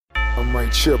I'm right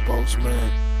Chipos,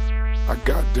 man. I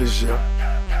got this, yeah.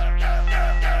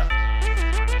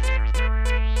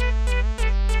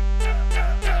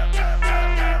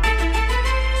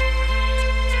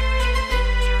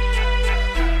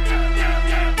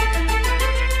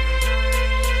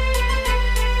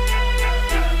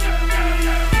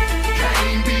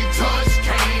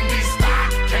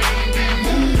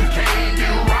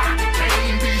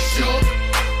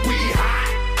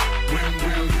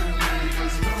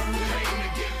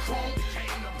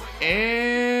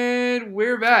 And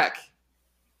we're back.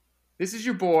 This is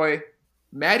your boy,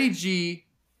 Matty G,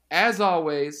 as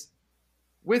always,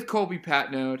 with Colby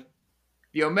Patnode,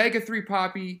 the Omega 3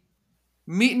 Poppy,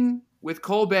 meeting with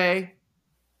Cole Bay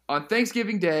on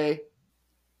Thanksgiving Day,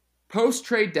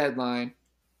 post-trade deadline.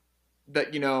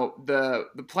 The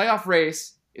playoff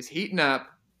race is heating up.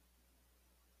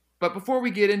 But before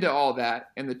we get into all that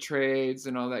and the trades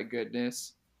and all that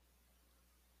goodness,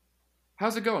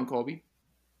 how's it going, Colby?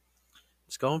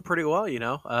 It's going pretty well,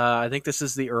 I think this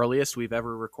is the earliest we've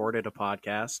ever recorded a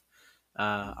podcast.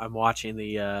 I'm watching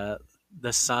the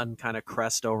sun kind of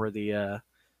crest over the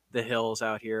hills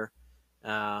out here,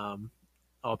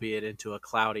 albeit into a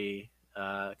cloudy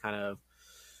kind of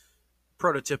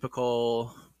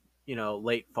prototypical,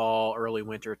 late fall, early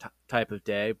winter type of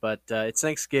day. But it's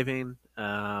Thanksgiving.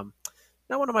 Not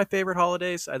one of my favorite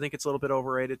holidays. I think it's a little bit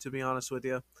overrated, to be honest with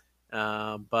you.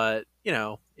 But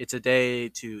it's a day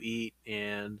to eat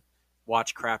and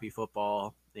watch crappy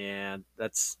football, and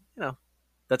that's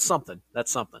something.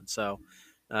 So,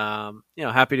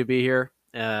 happy to be here.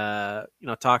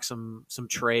 Talk some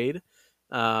trade,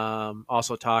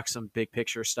 also talk some big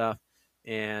picture stuff,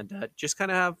 and just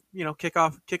kind of have kick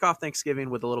off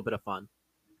Thanksgiving with a little bit of fun.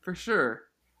 For sure.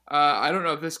 I don't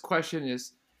know if this question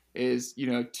is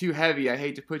too heavy. I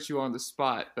hate to put you on the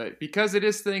spot, but because it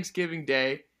is Thanksgiving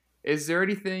Day, is there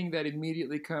anything that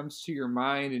immediately comes to your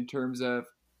mind in terms of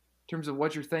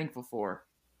what you're thankful for?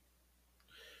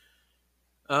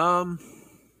 Well,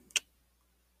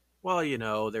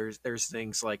 there's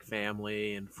things like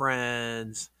family and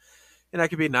friends, and I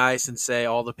could be nice and say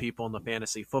all the people in the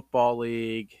fantasy football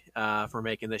league for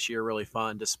making this year really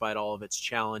fun despite all of its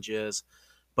challenges.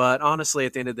 But honestly,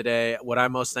 at the end of the day, what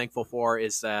I'm most thankful for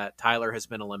is that Tyler has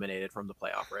been eliminated from the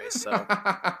playoff race. So,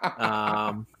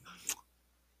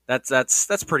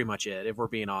 that's pretty much it, if we're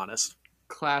being honest.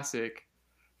 Classic.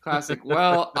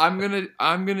 Well, I'm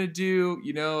gonna do a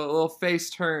little face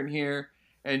turn here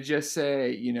and just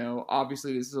say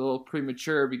obviously this is a little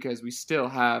premature because we still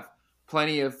have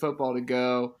plenty of football to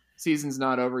go. Season's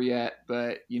not over yet,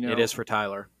 but it is for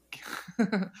Tyler.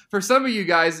 For some of you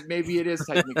guys, maybe it is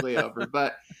technically over,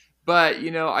 but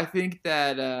I think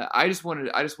that I just want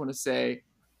to say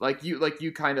like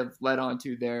you kind of led on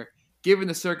to there. Given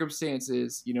the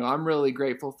circumstances, I'm really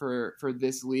grateful for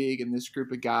this league and this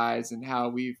group of guys and how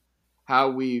we've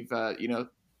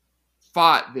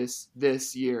fought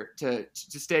this year to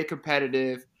stay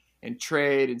competitive and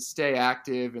trade and stay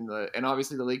active, and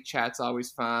obviously the league chat's always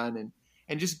fun,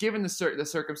 and just given the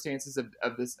circumstances of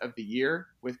the year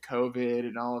with COVID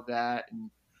and all of that, and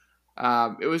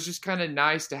it was just kind of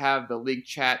nice to have the league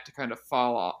chat to kind of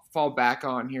fall back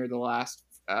on here the last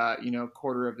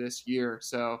quarter of this year.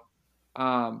 So.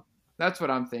 That's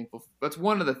what I'm thankful for. That's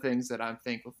one of the things that I'm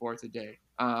thankful for today.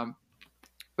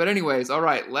 But anyways, all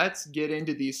right, let's get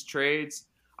into these trades.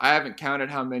 I haven't counted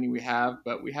how many we have,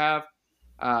 but we have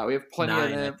plenty 9, of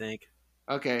them. I think.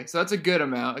 Okay, so that's a good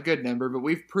amount, a good number, but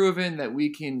we've proven that we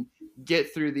can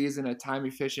get through these in a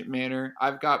time-efficient manner.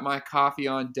 I've got my coffee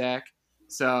on deck,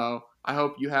 so I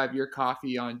hope you have your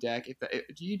coffee on deck.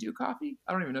 Do you do coffee?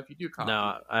 I don't even know if you do coffee.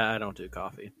 No, I don't do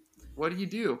coffee. What do you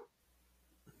do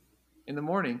in the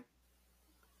morning?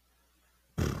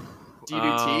 Do you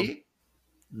do tea?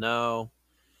 No.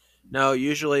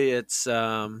 Usually it's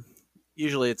a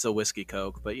whiskey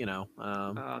Coke, but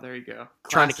oh, there you go. Classic.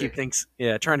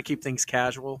 Trying to keep things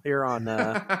casual here on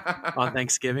on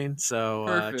Thanksgiving.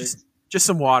 So just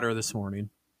some water this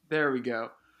morning. There we go.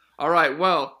 All right,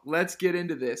 well, let's get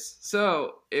into this.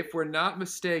 So, if we're not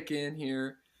mistaken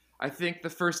here, I think the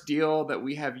first deal that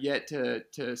we have yet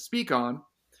to speak on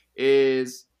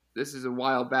is. This is a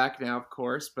while back now, of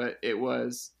course, but it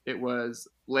was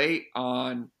late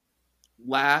on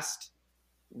last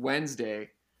Wednesday.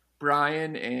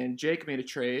 Brian and Jake made a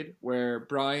trade where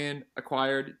Brian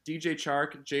acquired DJ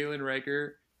Chark, Jalen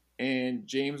Reagor, and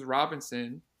James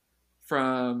Robinson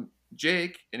from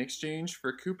Jake in exchange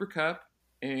for Cooper Kupp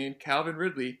and Calvin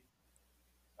Ridley.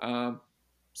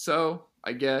 So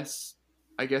I guess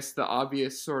the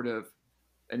obvious sort of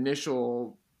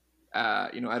initial,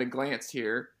 at a glance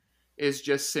here, is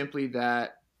just simply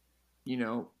that,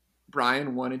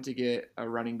 Brian wanted to get a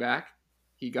running back.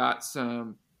 He got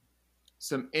some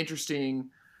interesting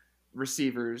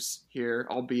receivers here,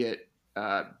 albeit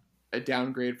a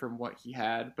downgrade from what he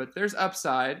had, but there's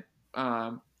upside.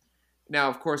 Now,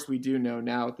 of course, we do know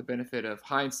now with the benefit of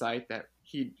hindsight that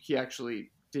he actually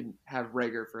didn't have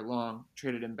Reagor for long,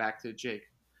 traded him back to Jake.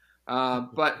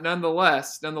 But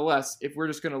nonetheless, if we're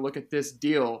just going to look at this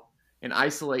deal and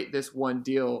isolate this one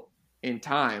deal in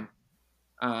time,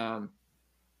 I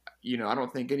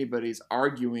don't think anybody's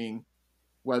arguing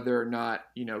whether or not,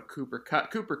 Cooper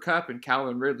Kupp and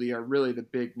Calvin Ridley are really the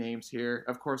big names here.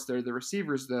 Of course, they're the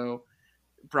receivers, though.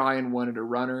 Brian wanted a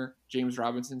runner. James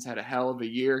Robinson's had a hell of a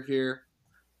year here.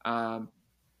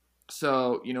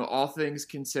 So, all things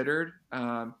considered,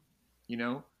 Brian,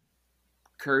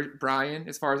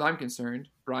 as far as I'm concerned,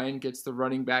 Brian gets the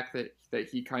running back that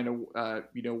he kind of,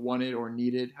 wanted or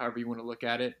needed, however you want to look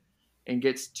at it, and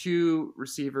gets two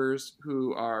receivers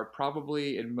who are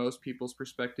probably, in most people's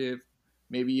perspective,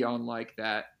 maybe on like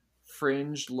that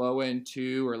fringe low end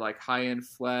 2 or like high end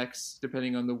flex,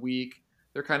 depending on the week.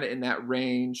 They're kind of in that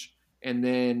range. And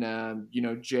then,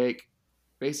 Jake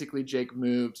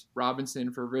moved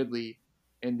Robinson for Ridley,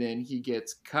 and then he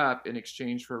gets Kupp in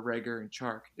exchange for Reagor and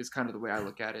Chark is kind of the way I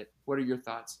look at it. What are your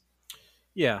thoughts?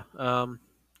 Yeah,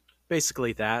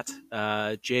 basically that.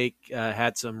 Jake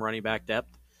had some running back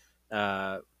depth,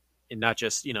 and not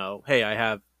just, hey, I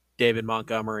have David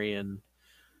Montgomery and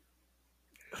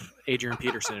Adrian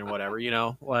Peterson and whatever,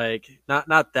 like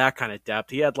not that kind of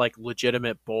depth. He had like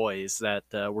legitimate boys that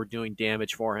were doing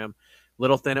damage for him.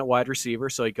 Little thin at wide receiver,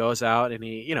 so he goes out and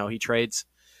he trades,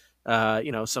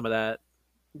 some of that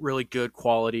really good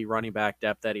quality running back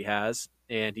depth that he has,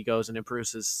 and he goes and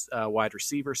improves his wide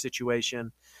receiver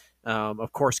situation.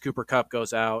 Of course, Cooper Kupp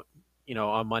goes out,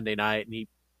 on Monday night, and he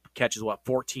catches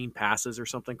 14 passes or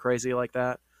something crazy like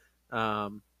that,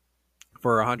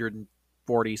 for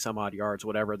 140 some odd yards,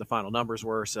 whatever the final numbers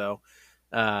were. So,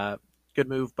 good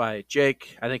move by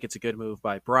Jake. I think it's a good move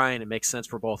by Brian. It makes sense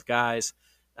for both guys.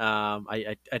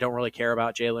 I don't really care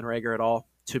about Jalen Reagor at all,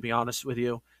 to be honest with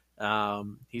you.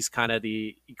 He's kind of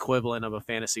the equivalent of a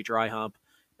fantasy dry hump.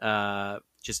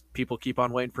 Just people keep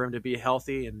on waiting for him to be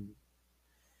healthy and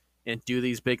do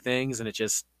these big things, and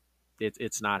it's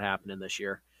not happening this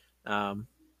year.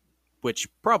 Which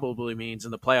probably means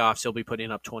in the playoffs he'll be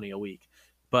putting up 20 a week.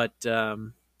 But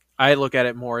I look at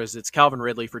it more as it's Calvin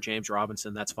Ridley for James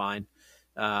Robinson. That's fine.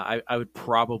 I would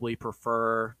probably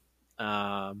prefer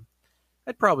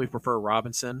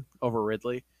Robinson over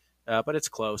Ridley, but it's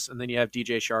close. And then you have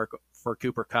DJ Chark for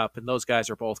Cooper Kupp, and those guys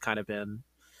are both kind of been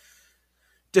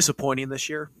disappointing this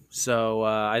year. So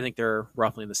I think they're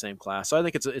roughly in the same class. So I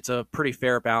think it's a pretty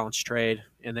fair, balanced trade.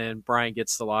 And then Brian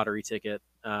gets the lottery ticket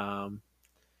to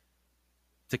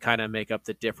kind of make up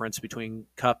the difference between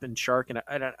Kupp and Chark. And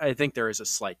I think there is a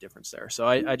slight difference there. So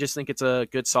I just think it's a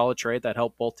good, solid trade that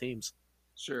helped both teams.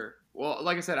 Sure. Well,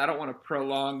 like I said, I don't want to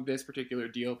prolong this particular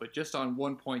deal, but just on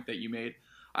one point that you made,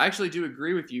 I actually do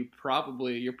agree with you.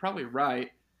 You're probably right.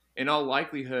 In all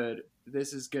likelihood,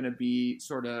 this is going to be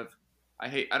sort of, I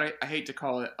hate to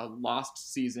call it a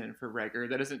lost season for Reagor.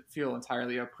 That doesn't feel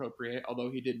entirely appropriate,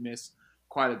 although he did miss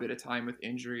quite a bit of time with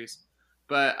injuries.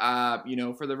 But,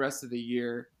 for the rest of the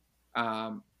year,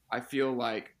 I feel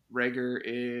like Reagor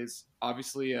is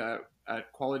obviously a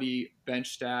quality bench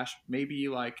stash. Maybe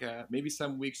maybe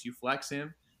some weeks you flex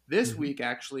him. This week,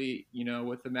 actually,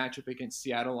 with the matchup against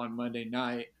Seattle on Monday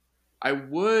night, I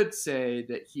would say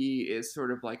that he is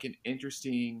sort of like an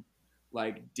interesting,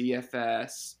 like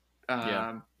DFS,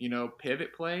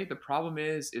 pivot play. The problem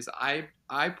is I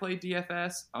play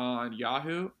DFS on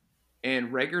Yahoo,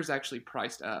 and Reagor's actually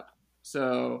priced up.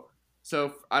 So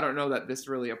I don't know that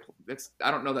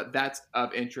I don't know that that's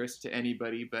of interest to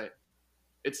anybody, but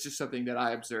it's just something that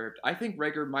I observed. I think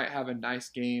Reagor might have a nice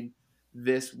game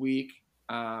this week,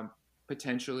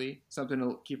 potentially something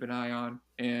to keep an eye on.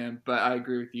 But I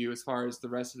agree with you as far as the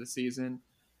rest of the season.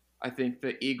 I think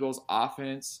the Eagles'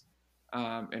 offense,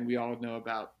 and we all know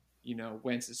about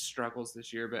Wentz's struggles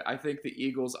this year, but I think the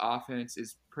Eagles' offense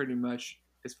is pretty much,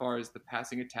 as far as the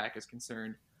passing attack is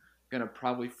concerned, going to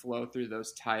probably flow through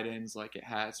those tight ends like it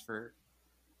has for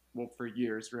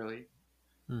years, really.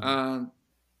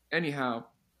 Anyhow,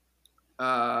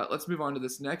 let's move on to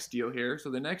this next deal here.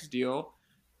 So the next deal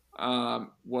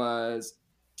was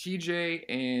TJ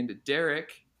and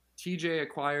Derek. TJ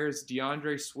acquires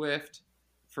DeAndre Swift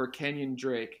for Kenyon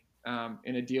Drake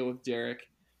in a deal with Derek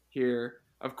here.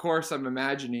 Of course, I'm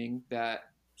imagining that.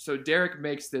 So Derek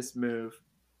makes this move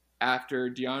after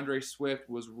DeAndre Swift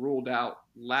was ruled out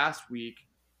last week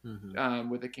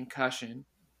with a concussion.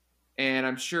 And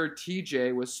I'm sure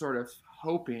TJ was sort of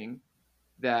hoping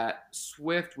that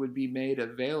Swift would be made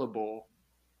available.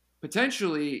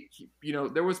 Potentially,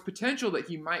 there was potential that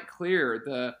he might clear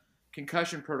the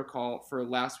concussion protocol for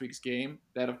last week's game.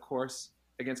 That, of course,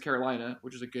 against Carolina,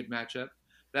 which was a good matchup.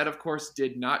 That, of course,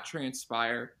 did not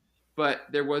transpire. But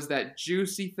there was that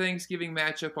juicy Thanksgiving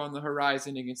matchup on the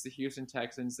horizon against the Houston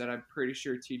Texans that I'm pretty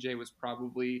sure TJ was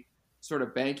probably sort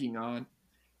of banking on.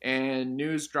 And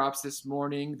news drops this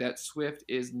morning that Swift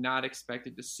is not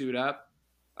expected to suit up.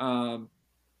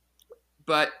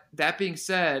 But that being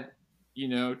said,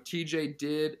 TJ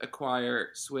did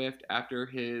acquire Swift after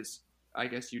his, I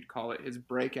guess you'd call it, his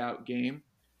breakout game.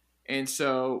 And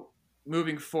so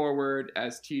moving forward,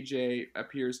 as TJ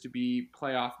appears to be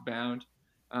playoff bound,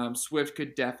 Swift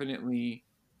could definitely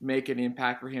make an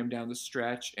impact for him down the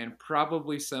stretch, and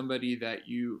probably somebody that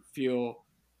you feel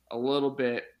a little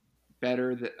bit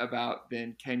better about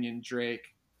than Kenyon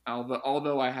Drake.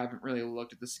 Although I haven't really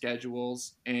looked at the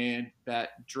schedules, and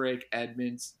that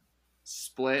Drake-Edmonds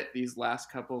split these last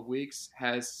couple of weeks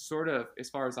has sort of, as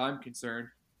far as I'm concerned,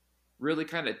 really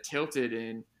kind of tilted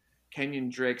in Kenyon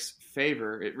Drake's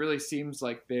favor. It really seems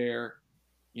like they're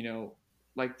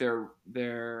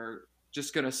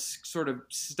just going to sort of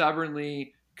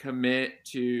stubbornly commit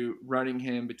to running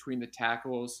him between the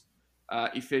tackles.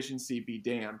 Efficiency be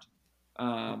damned.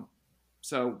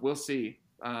 So we'll see.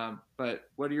 But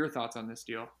what are your thoughts on this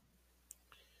deal?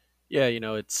 Yeah,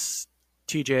 it's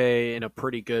TJ in a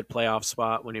pretty good playoff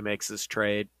spot when he makes this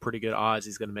trade. Pretty good odds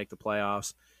he's going to make the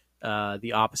playoffs.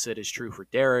 The opposite is true for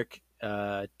Derek.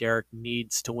 Derek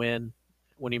needs to win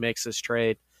when he makes this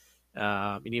trade.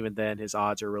 And even then, his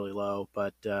odds are really low,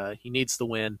 but he needs to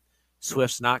win.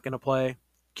 Swift's not going to play.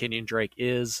 Kenyon Drake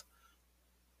is.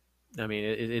 I mean,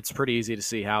 it's pretty easy to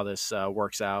see how this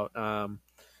works out,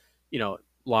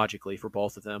 logically for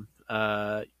both of them.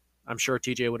 I'm sure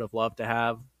TJ would have loved to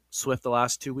have Swift the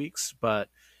last 2 weeks, but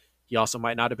he also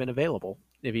might not have been available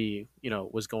if he,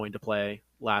 was going to play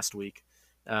last week.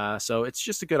 So it's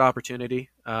just a good opportunity.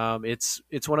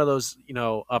 It's one of those,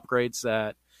 upgrades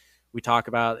that we talk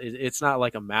about. It's not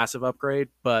like a massive upgrade,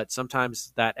 but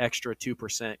sometimes that extra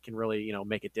 2% can really,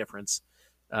 make a difference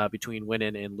between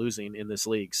winning and losing in this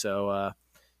league. So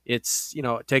it's,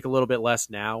 take a little bit less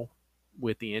now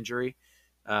with the injury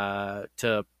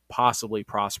to possibly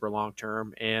prosper long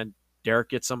term. And Derek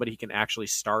gets somebody he can actually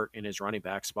start in his running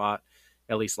back spot,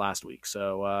 at least last week.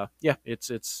 So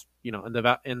it's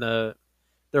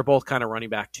they're both kind of running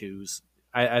back twos.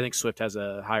 I think Swift has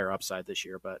a higher upside this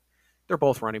year, but they're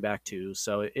both running back twos,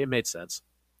 so it made sense.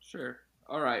 Sure.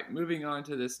 All right, moving on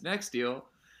to this next deal.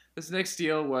 This next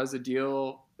deal was a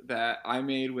deal that I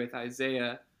made with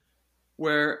Isaiah,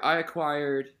 where I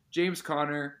acquired James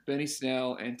Conner, Benny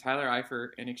Snell, and Tyler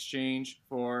Eifert in exchange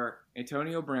for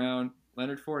Antonio Brown,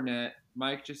 Leonard Fournette,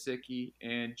 Mike Gesicki,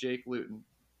 and Jake Luton.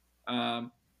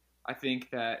 I think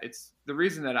that it's the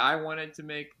reason that I wanted to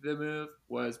make the move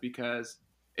was because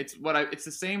it's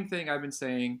the same thing I've been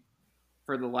saying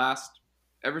for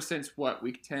ever since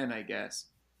week 10, I guess,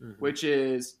 which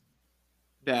is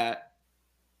that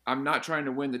I'm not trying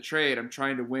to win the trade. I'm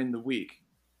trying to win the week.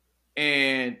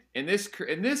 And in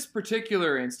this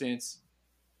particular instance,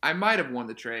 I might have won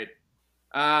the trade.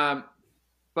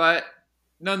 But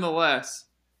nonetheless,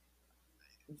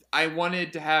 I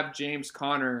wanted to have James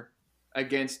Conner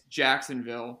against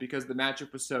Jacksonville because the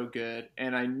matchup was so good.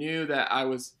 And I knew that I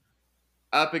was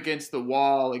up against the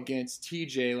wall against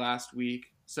TJ last week.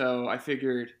 So I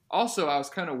figured also I was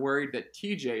kind of worried that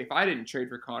TJ, if I didn't trade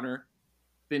for Conner,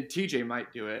 then TJ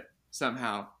might do it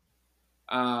somehow.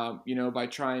 By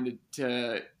trying to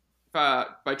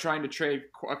trade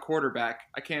a quarterback.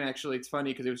 I can't actually. It's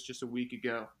funny because it was just a week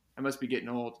ago. I must be getting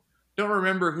old. Don't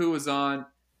remember who was on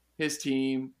his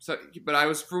team. So, but I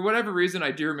was, for whatever reason,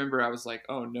 I do remember I was like,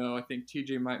 oh no, I think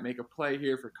TJ might make a play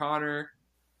here for Conner.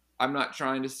 I'm not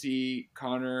trying to see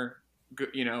Conner,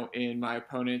 in my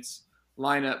opponent's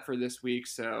lineup for this week,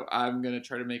 so I'm going to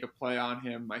try to make a play on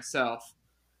him myself.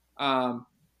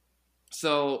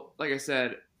 So, like I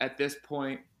said, at this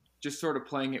point, just sort of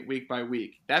playing it week by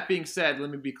week. That being said, let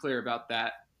me be clear about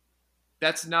that.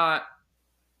 That's not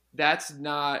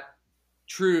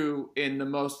true in the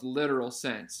most literal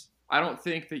sense. I don't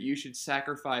think that you should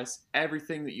sacrifice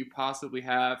everything that you possibly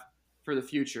have for the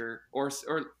future, or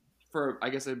for, I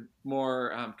guess, a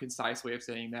more concise way of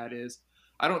saying that is,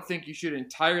 I don't think you should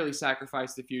entirely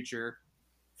sacrifice the future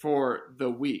for the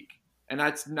week. And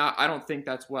I don't think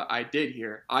that's what I did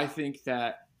here. I think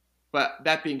that, but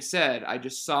that being said, I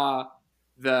just saw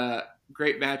the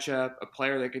great matchup, a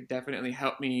player that could definitely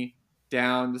help me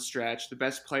down the stretch, the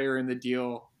best player in the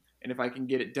deal, and if I can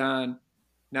get it done.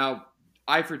 Now,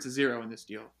 Eifert's a zero in this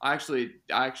deal. I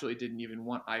actually didn't even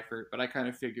want Eifert, but I kind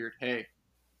of figured, hey,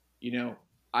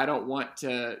 I don't want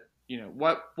to,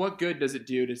 what good does it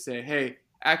do to say, hey,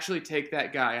 actually take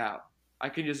that guy out? I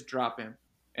can just drop him.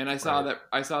 And I saw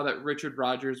that Richard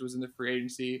Rodgers was in the free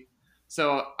agency.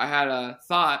 So I had a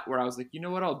thought where I was like, you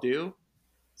know what I'll do?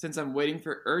 Since I'm waiting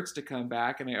for Ertz to come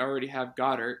back and I already have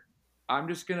Goddard, I'm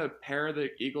just going to pair the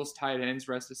Eagles tight ends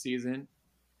rest of the season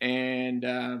and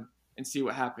see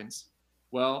what happens.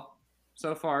 Well,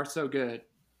 so far, so good.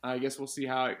 I guess we'll see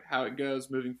how it goes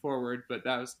moving forward, but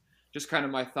that was just kind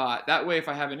of my thought. That way, if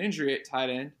I have an injury at tight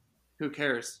end, who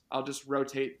cares? I'll just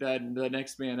rotate the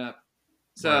next man up.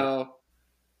 So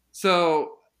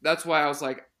that's why I was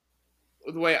like,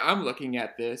 the way I'm looking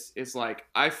at this is like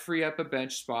I free up a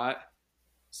bench spot,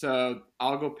 so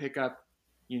I'll go pick up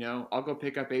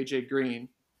AJ Green,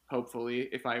 hopefully,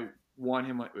 if I want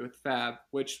him with Fab,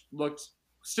 which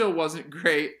still wasn't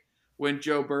great when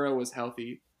Joe Burrow was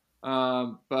healthy,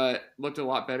 but looked a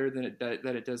lot better than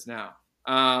it does now.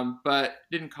 But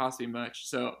didn't cost me much,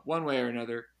 so one way or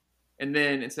another. And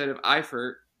then instead of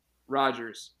Eifert,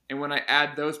 Rodgers. And when I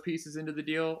add those pieces into the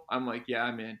deal, I'm like, yeah,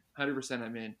 I'm in. 100%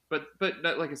 I'm in. But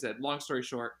like I said, long story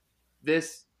short,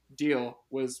 this deal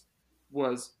was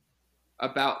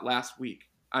about last week.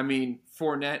 I mean,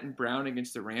 Fournette and Brown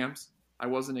against the Rams, I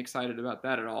wasn't excited about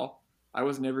that at all. I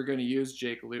was never going to use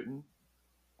Jake Luton.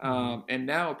 And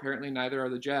now apparently neither are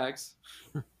the Jags.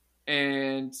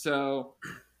 And so,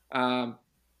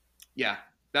 yeah,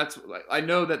 I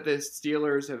know that the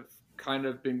Steelers have kind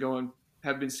of been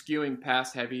skewing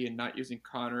pass heavy and not using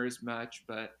Connor as much,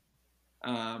 but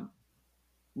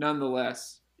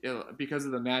nonetheless, because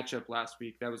of the matchup last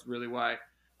week, that was really why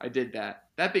I did that.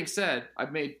 That being said,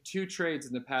 I've made 2 trades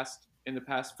in the past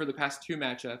for the past 2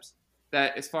 matchups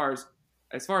that, as far as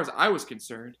I was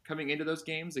concerned, coming into those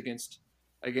games against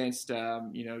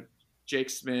Jake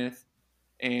Smith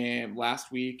and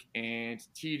last week and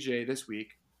TJ this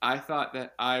week, I thought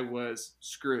that I was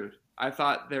screwed. I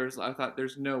thought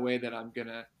there's no way that I'm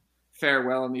gonna fare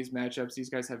well in these matchups.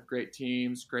 These guys have great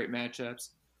teams, great matchups.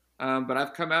 But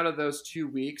I've come out of those 2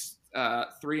 weeks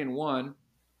 3-1,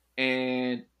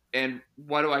 and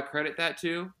what do I credit that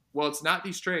to? Well, it's not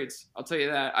these trades. I'll tell you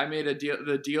that. I made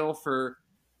the deal for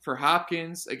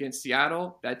Hopkins against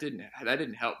Seattle. That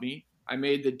didn't help me. I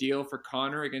made the deal for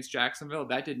Connor against Jacksonville.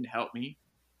 That didn't help me.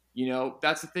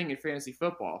 That's the thing in fantasy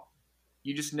football.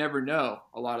 You just never know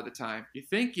a lot of the time. You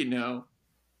think you know,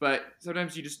 but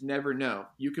sometimes you just never know.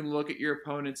 You can look at your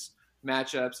opponent's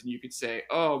matchups and you could say,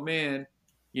 oh man,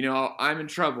 I'm in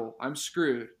trouble. I'm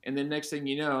screwed. And then next thing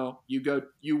you know, you go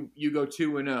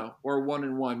 2-0 or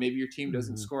 1-1. Maybe your team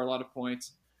doesn't score a lot of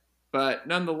points. But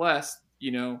nonetheless,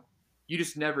 you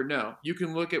just never know. You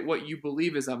can look at what you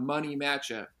believe is a money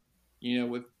matchup,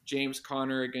 with James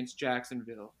Conner against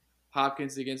Jacksonville,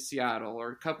 Hopkins against Seattle,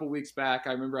 or a couple weeks back,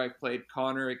 I remember I played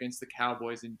Connor against the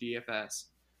Cowboys in DFS.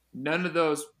 None of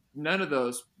those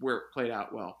were played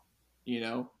out well,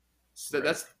 So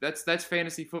right. That's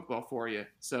fantasy football for you.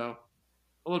 So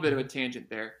a little bit of a tangent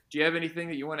there. Do you have anything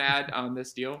that you want to add on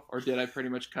this deal, or did I pretty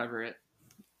much cover it?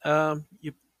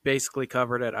 You basically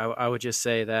covered it. I would just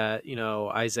say that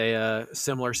Isaiah,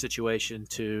 similar situation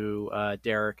to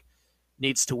Derek,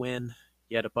 needs to win.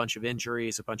 He had a bunch of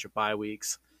injuries, a bunch of bye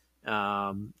weeks.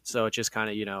 So it just kind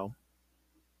of,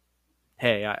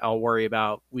 hey, I'll worry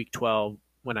about week 12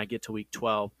 when I get to week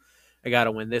 12. I got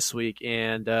to win this week.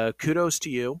 And kudos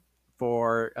to you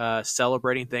for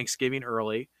celebrating Thanksgiving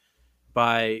early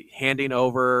by handing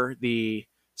over the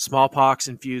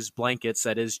smallpox-infused blankets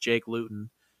that is Jake Luton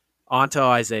onto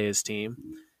Isaiah's team,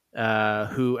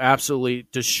 who absolutely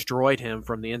destroyed him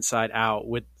from the inside out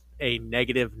with a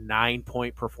negative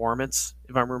 9-point performance,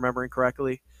 if I'm remembering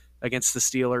correctly, against the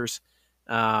Steelers.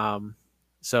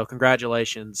 So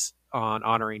congratulations on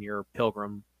honoring your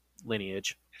Pilgrim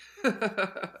lineage.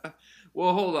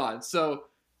 Well, hold on. So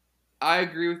I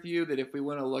agree with you that if we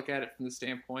want to look at it from the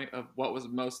standpoint of what was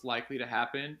most likely to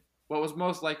happen, what was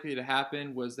most likely to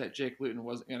happen was that Jake Luton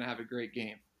wasn't going to have a great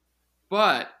game.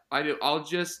 But I'll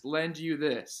just lend you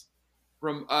this.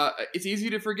 It's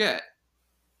easy to forget.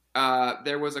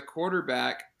 There was a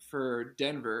quarterback for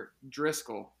Denver,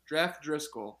 Jeff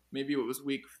Driscoll, maybe it was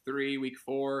week 3, week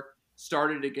 4,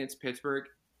 started against Pittsburgh,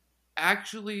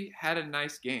 actually had a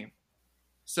nice game.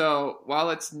 So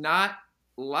while it's not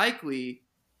likely,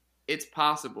 it's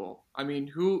possible. I mean,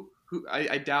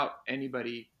 I doubt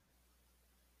anybody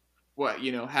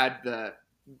had the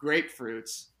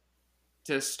grapefruits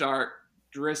to start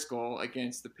Driscoll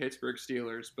against the Pittsburgh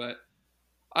Steelers, but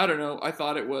I don't know. I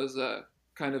thought it was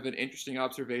kind of an interesting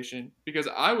observation because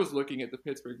I was looking at the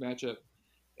Pittsburgh matchup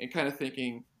and kind of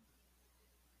thinking,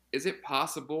 is it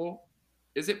possible?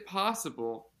 Is it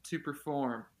possible to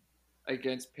perform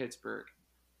against Pittsburgh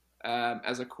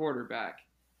as a quarterback?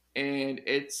 And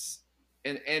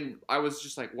and I was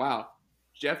just like, wow,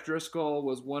 Jeff Driscoll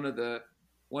was one of the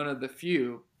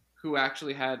few who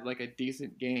actually had like a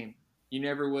decent game. You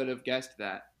never would have guessed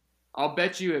that. I'll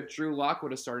bet you if Drew Lock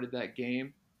would have started that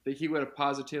game, that he would have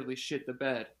positively shit the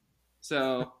bed.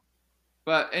 So,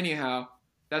 but anyhow,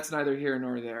 that's neither here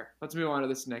nor there. Let's move on to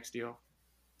this next deal.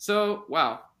 So,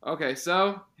 wow. Okay,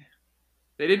 so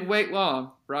they didn't wait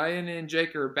long. Brian and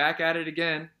Jake are back at it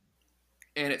again.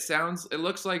 And it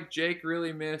looks like Jake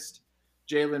really missed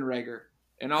Jalen Reagor.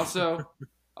 And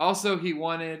also he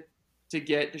wanted to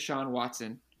get Deshaun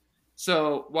Watson.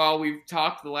 So while we've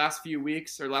talked the last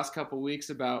couple of weeks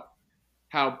about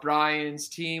how Brian's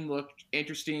team looked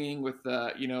interesting with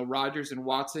Rodgers and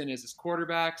Watson as his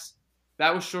quarterbacks,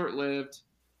 that was short-lived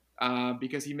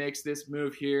because he makes this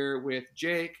move here with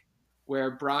Jake,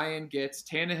 where Brian gets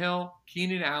Tannehill,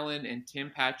 Keenan Allen, and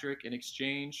Tim Patrick in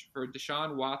exchange for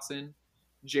Deshaun Watson,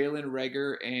 Jalen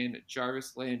Reagor, and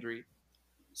Jarvis Landry.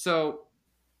 So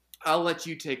I'll let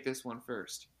you take this one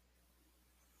first.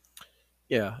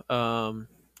 Yeah.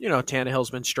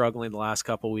 Tannehill's been struggling the last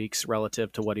couple weeks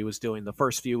relative to what he was doing the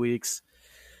first few weeks.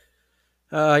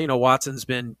 Watson's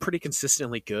been pretty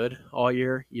consistently good all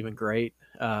year, even great.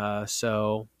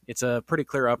 So it's a pretty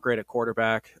clear upgrade at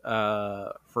quarterback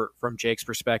from Jake's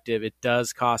perspective. It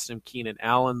does cost him Keenan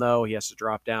Allen, though. He has to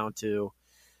drop down to,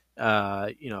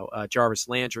 Jarvis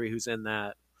Landry, who's in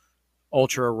that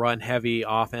ultra run-heavy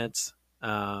offense.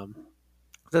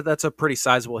 That's a pretty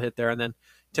sizable hit there. And then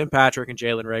Tim Patrick and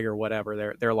Jalen Reagor,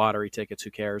 whatever, they're lottery tickets.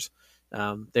 Who cares?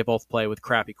 They both play with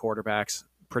crappy quarterbacks,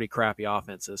 pretty crappy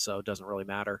offenses, so it doesn't really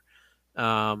matter.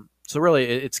 So really,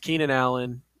 it's Keenan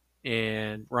Allen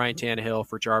and Ryan Tannehill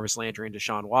for Jarvis Landry and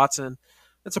Deshaun Watson.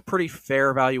 That's a pretty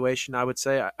fair valuation, I would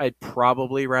say. I'd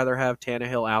probably rather have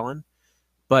Tannehill Allen,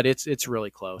 but it's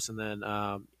really close. And then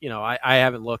I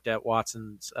haven't looked at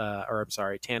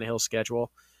Tannehill's schedule,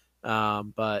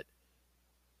 but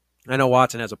I know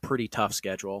Watson has a pretty tough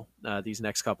schedule these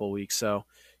next couple of weeks. So,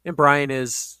 and Brian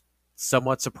is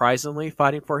somewhat surprisingly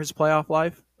fighting for his playoff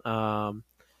life.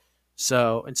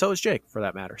 So is Jake, for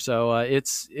that matter. So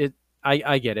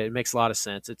I get it. It makes a lot of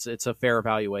sense. It's a fair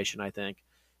evaluation, I think.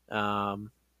 And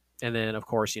then of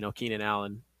course, Keenan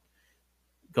Allen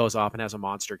goes off and has a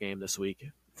monster game this week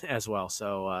as well.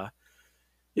 So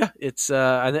it's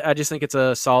I just think it's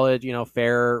a solid,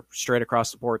 fair, straight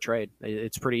across the board trade.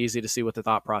 It's pretty easy to see what the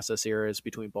thought process here is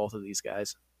between both of these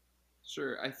guys.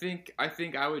 Sure. I think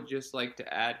I would just like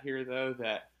to add here, though,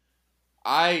 that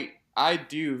I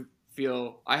do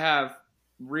feel I have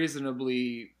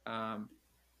reasonably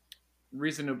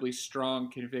strong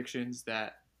convictions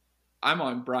that I'm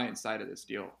on Brian's side of this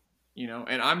deal,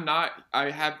 and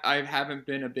I haven't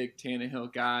been a big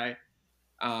Tannehill guy.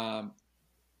 And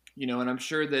I'm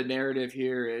sure the narrative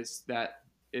here is that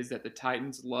the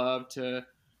Titans love to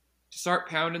start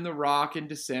pounding the rock in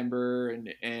December,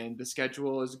 and the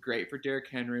schedule is great for Derrick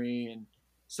Henry and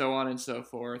so on and so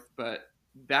forth. But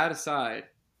that aside,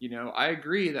 I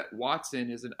agree that Watson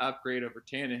is an upgrade over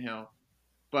Tannehill,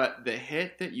 but the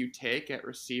hit that you take at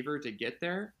receiver to get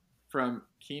there from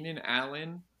Keenan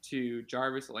Allen to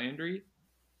Jarvis Landry,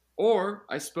 or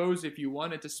I suppose if you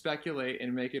wanted to speculate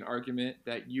and make an argument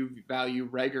that you value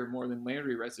Reagor more than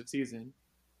Landry rest of season,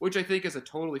 which I think is a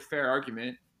totally fair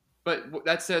argument, but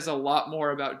that says a lot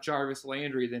more about Jarvis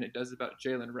Landry than it does about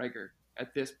Jalen Reagor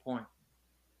at this point.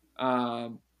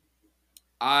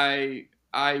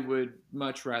 I would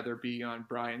much rather be on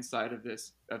Brian's side of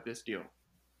this deal.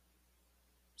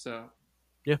 So,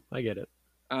 yeah, I get it.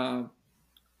 All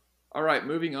right,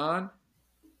 moving on.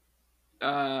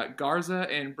 Garza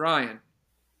and Brian,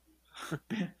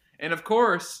 and of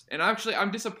course, and actually,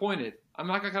 I'm disappointed. I'm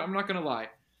not gonna lie.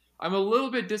 I'm a little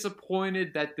bit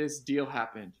disappointed that this deal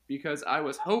happened because I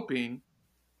was hoping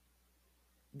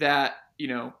that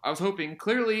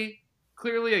clearly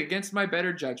against my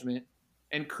better judgment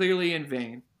and clearly in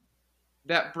vain,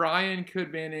 that Brian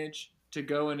could manage to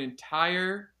go an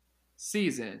entire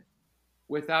season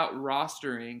without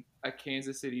rostering a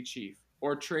Kansas City Chief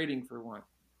or trading for one.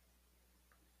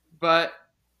 But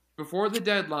before the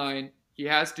deadline, he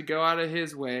has to go out of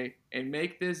his way and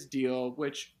make this deal,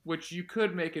 which you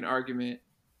could make an argument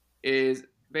is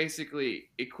basically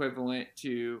equivalent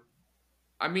to,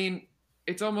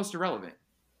 it's almost irrelevant.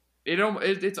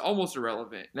 It's almost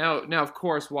irrelevant. Now, of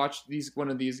course, watch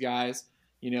one of these guys,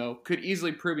 could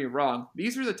easily prove me wrong.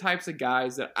 These are the types of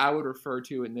guys that I would refer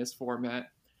to in this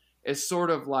format as sort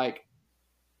of like,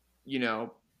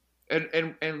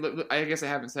 and I guess I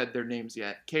haven't said their names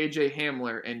yet. KJ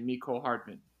Hamler and Mecole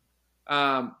Hardman.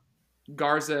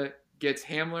 Garza gets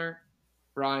Hamler,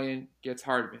 Bryan gets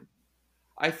Hardman.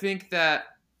 I think that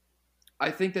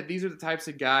these are the types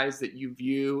of guys that you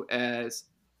view as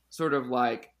sort of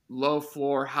like low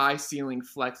floor, high ceiling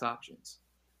flex options,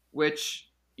 which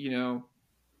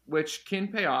can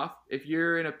pay off if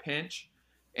you're in a pinch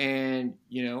and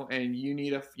you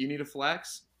need a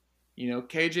flex.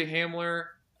 KJ Hamler.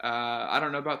 I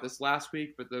don't know about this last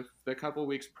week, but the couple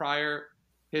weeks prior,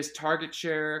 his target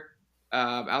share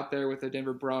out there with the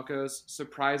Denver Broncos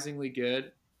surprisingly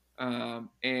good. And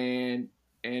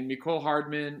Mecole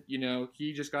Hardman,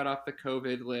 he just got off the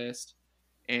COVID list.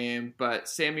 But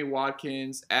Sammy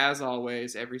Watkins, as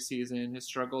always, every season has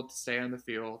struggled to stay on the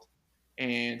field.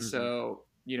 And so,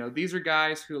 these are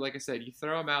guys who, like I said, you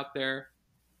throw them out there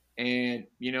and,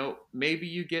 maybe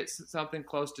you get something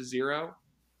close to zero,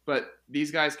 but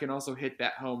these guys can also hit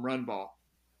that home run ball.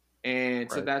 And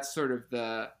right. So that's sort of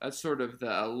the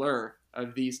allure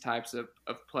of these types of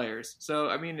players. So,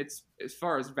 I mean, it's, as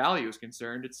far as value is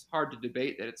concerned, it's hard to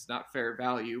debate that it's not fair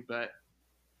value, but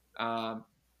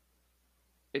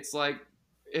it's like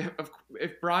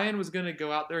if Bryan was going to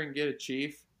go out there and get a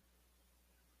Chief,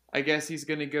 I guess he's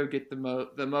going to go get the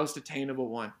most attainable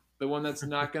one, the one that's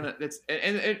not going to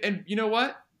and you know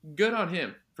what? Good on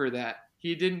him for that.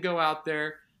 He didn't go out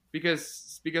there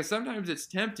because sometimes it's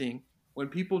tempting when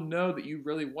people know that you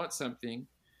really want something.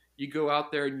 You go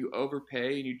out there and you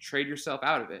overpay and you trade yourself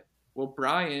out of it. Well,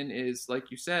 Bryan is, like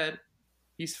you said,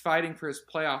 he's fighting for his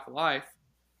playoff life.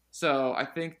 So I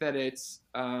think that it's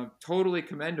totally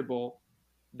commendable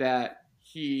that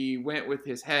he went with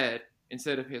his head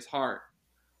instead of his heart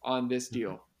on this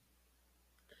deal.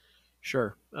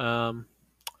 Sure.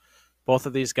 Both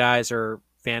of these guys are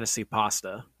fantasy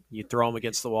pasta. You throw them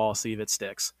against the wall, see if it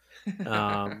sticks.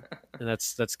 And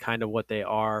that's kind of what they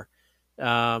are.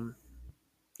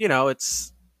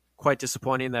 It's quite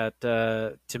disappointing that,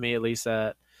 to me at least,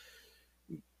 that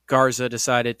Garza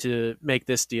decided to make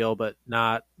this deal but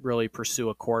not really pursue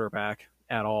a quarterback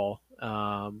at all.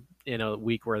 In a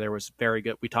week where there was very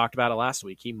good, we talked about it last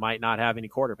week, he might not have any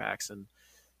quarterbacks, and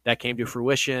that came to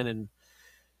fruition. And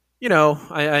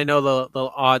I know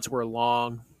the odds were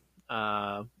long,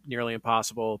 nearly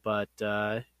impossible, but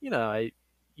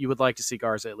you would like to see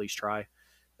Garza at least try.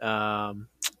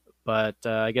 But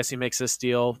I guess he makes this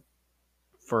deal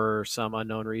for some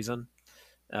unknown reason.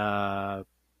 And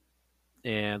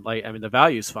the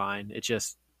value's fine. It's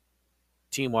just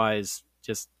team wise,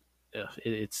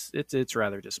 it's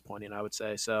rather disappointing, I would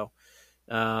say. So,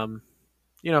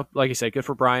 like you said, good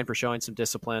for Bryan for showing some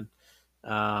discipline,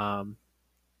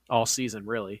 all season,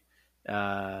 really.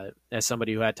 As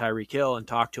somebody who had Tyreek Hill and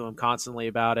talked to him constantly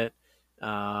about it,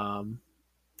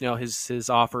 his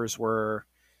offers were,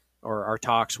 or our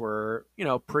talks were,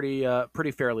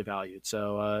 pretty fairly valued.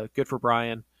 So, good for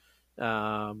Bryan.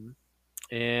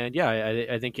 And yeah,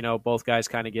 I think, both guys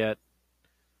kind of get,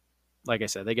 like I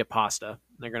said, they get pasta.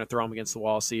 They're going to throw them against the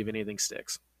wall, see if anything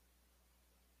sticks.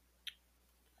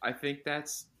 I think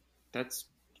that's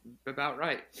about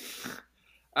right.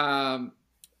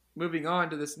 Moving on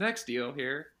to this next deal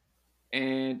here,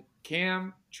 and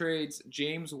Cam trades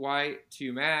James White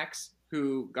to Max,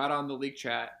 who got on the league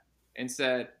chat and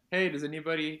said, "Hey, does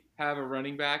anybody have a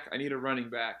running back? I need a running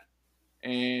back."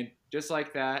 And just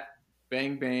like that,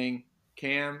 bang, bang,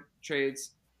 Cam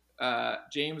trades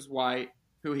James White,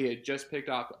 who he had just picked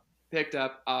up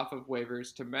off of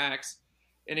waivers, to Max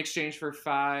in exchange for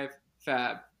 5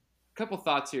 fab. A couple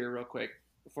thoughts here real quick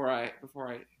before I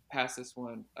pass this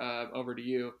one over to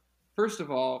you. First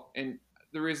of all, and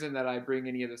the reason that I bring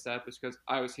any of this up is because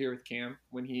I was here with Cam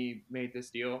when he made this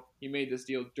deal. He made this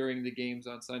deal during the games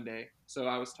on Sunday, so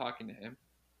I was talking to him.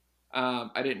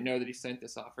 I didn't know that he sent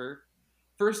this offer.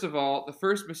 First of all, the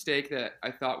first mistake that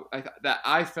I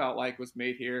felt like was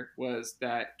made here was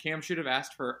that Cam should have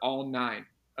asked for all 9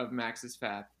 of Max's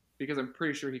fab, because I'm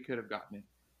pretty sure he could have gotten it.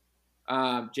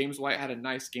 James White had a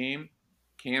nice game.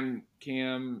 Cam,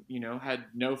 had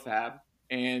no fab,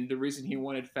 and the reason he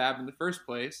wanted fab in the first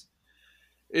place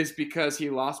is because he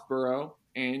lost Burrow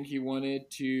and he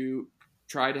wanted to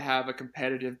try to have a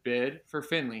competitive bid for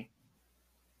Finley.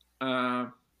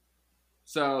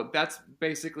 So that's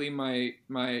basically my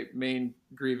main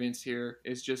grievance here,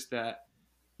 is just that,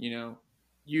 you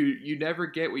never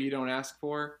get what you don't ask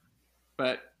for,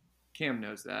 but Cam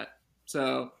knows that.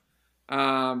 So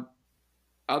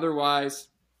otherwise,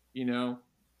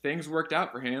 things worked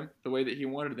out for him the way that he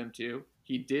wanted them to.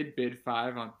 He did bid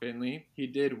 5 on Finley. He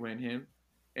did win him.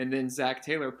 and then Zach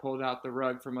Taylor pulled out the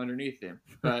rug from underneath him.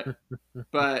 But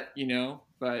he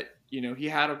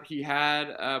had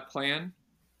a plan,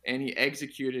 and he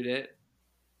executed it.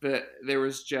 But there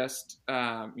was just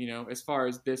as far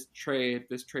as this trade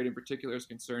in particular is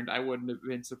concerned, I wouldn't have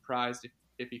been surprised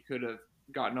if he could have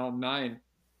gotten all 9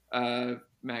 of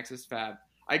Max's fab.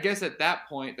 I guess at that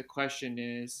point the question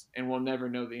is, and we'll never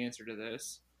know the answer to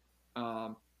this,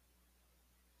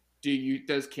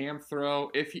 does Cam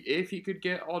throw, if he could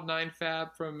get all 9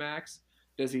 fab from Max,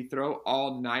 does he throw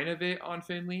all 9 of it on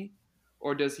Finley,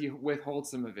 or does he withhold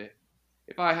some of it?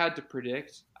 If I had to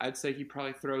predict, I'd say he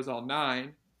probably throws all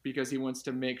 9 because he wants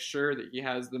to make sure that he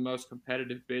has the most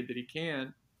competitive bid that he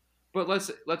can. But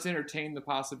let's entertain the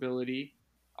possibility,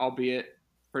 albeit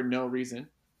for no reason.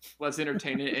 Let's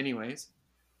entertain it anyways,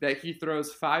 that he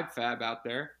throws 5 fab out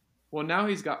there. Well, now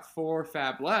he's got 4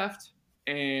 fab left,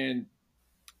 and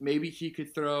maybe he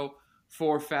could throw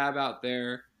 4 fab out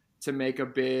there to make a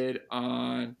bid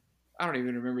on, I don't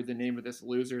even remember the name of this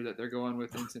loser that they're going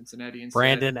with in Cincinnati instead.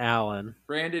 Brandon Allen.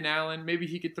 Maybe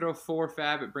he could throw 4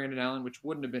 fab at Brandon Allen, which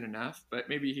wouldn't have been enough, but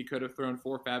maybe he could have thrown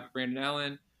 4 fab at Brandon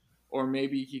Allen, or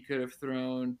maybe he could have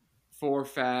thrown 4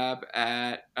 fab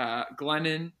at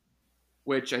Glennon,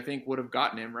 which I think would have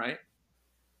gotten him, right?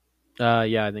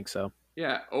 Yeah, I think so.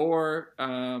 Yeah, or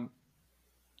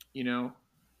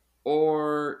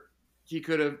or he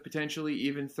could have potentially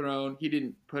even thrown, he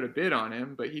didn't put a bid on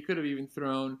him, but he could have even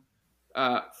thrown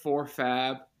 4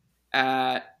 fab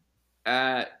at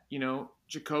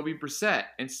Jacoby Brissett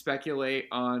and speculate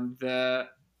on the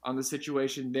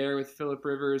situation there with Phillip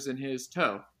Rivers and his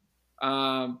toe.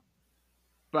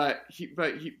 But he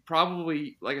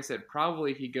probably, like I said,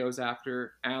 probably he goes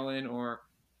after Allen or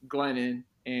Glennon,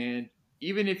 and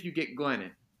even if you get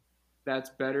Glennon, that's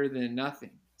better than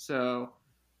nothing. So,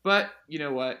 but you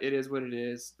know what? It is what it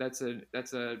is. That's a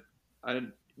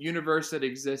universe that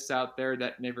exists out there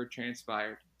that never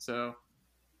transpired. So,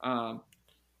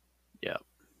 yeah.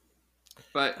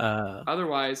 But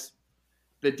otherwise,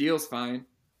 the deal's fine.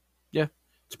 Yeah,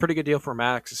 it's a pretty good deal for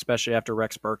Max, especially after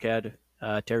Rex Burkhead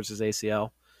tears his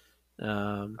ACL.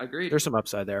 Agreed. There's some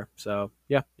upside there. So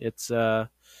yeah, it's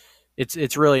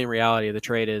really, in reality, the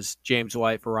trade is James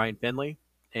White for Ryan Finley,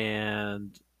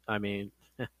 and I mean,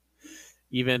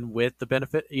 even without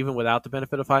the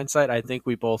benefit of hindsight, I think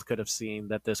we both could have seen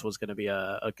that this was going to be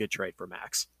a good trade for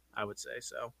Max. I would say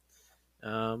so.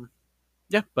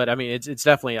 Yeah, but I mean, it's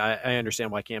definitely, I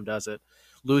understand why Cam does it.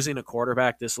 Losing a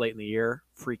quarterback this late in the year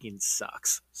freaking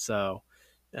sucks. So,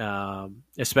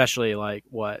 especially like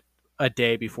a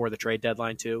day before the trade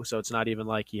deadline too. So it's not even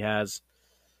like he has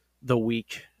the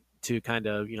week to kind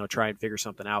of, try and figure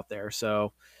something out there.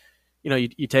 So,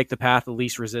 you take the path of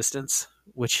least resistance,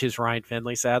 which is Ryan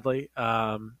Finley, sadly,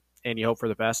 and you hope for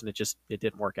the best, and it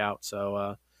didn't work out.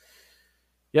 So,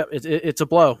 it's a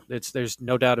blow. There's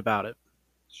no doubt about it.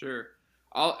 Sure.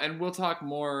 And we'll talk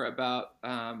more about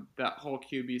that whole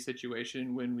QB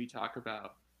situation when we talk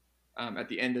about at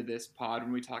the end of this pod,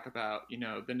 when we talk about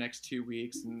the next 2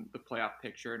 weeks and the playoff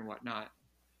picture and whatnot.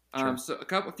 Sure. So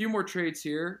a few more trades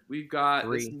here. We've got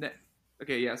 3.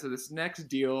 So this next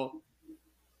deal.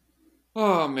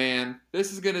 Oh man,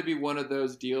 this is going to be one of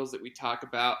those deals that we talk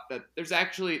about that there's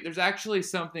actually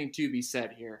something to be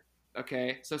said here.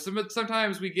 Okay, so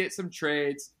sometimes we get some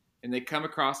trades and they come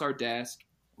across our desk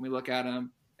and we look at them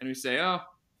and we say, oh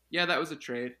yeah, that was a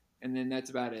trade, and then that's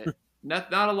about it. not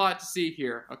a lot to see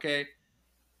here. Okay,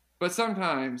 but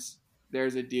sometimes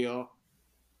there's a deal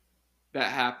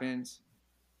that happens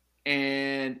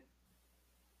and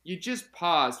you just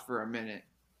pause for a minute.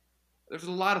 There's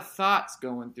a lot of thoughts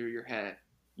going through your head,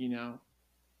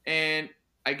 and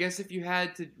I guess if you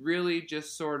had to really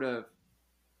just sort of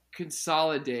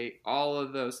consolidate all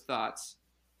of those thoughts,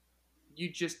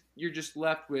 you're just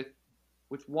left with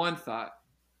one thought,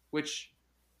 which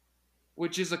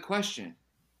is a question,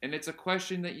 and it's a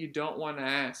question that you don't want to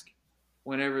ask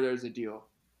whenever there's a deal.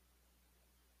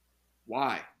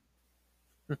 Why?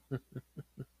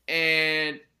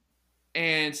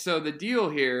 and so the deal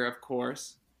here, of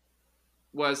course,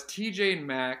 was TJ and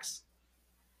Max.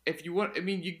 If you want, I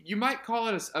mean, you might call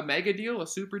it a mega deal, a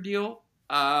super deal.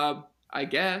 I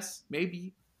guess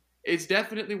maybe it's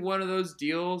definitely one of those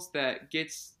deals that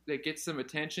gets some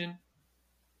attention.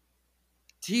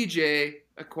 TJ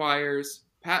acquires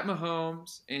Pat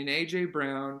Mahomes and AJ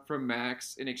Brown from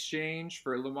Max in exchange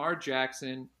for Lamar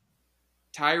Jackson,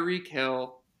 Tyreek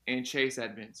Hill, and Chase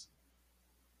Edmonds.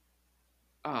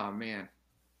 Oh man,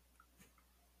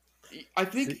 I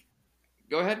think.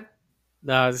 Go ahead.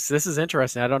 No, this is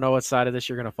interesting. I don't know what side of this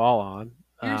you're going to fall on.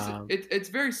 It's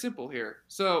very simple here.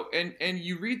 So and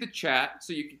you read the chat,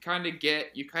 so you can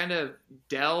kind of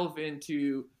delve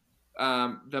into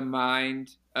the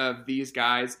mind of these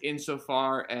guys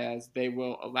insofar as they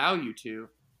will allow you to.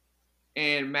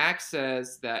 And Max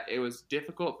says that it was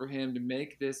difficult for him to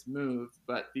make this move,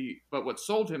 but what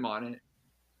sold him on it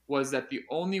was that the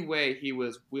only way he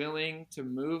was willing to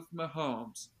move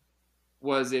Mahomes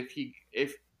was if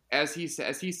as he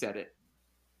said it,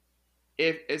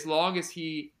 if as long as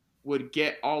he would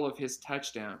get all of his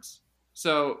touchdowns.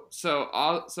 So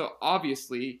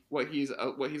obviously what he's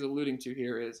alluding to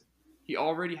here is he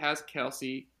already has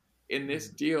Kelsey. In this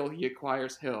deal, he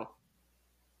acquires Hill.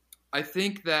 I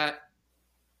think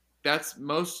that's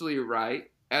mostly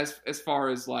right as far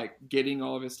as like getting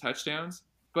all of his touchdowns,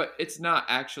 but it's not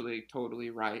actually totally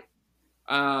right.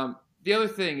 The other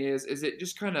thing is it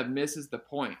just kind of misses the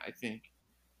point. I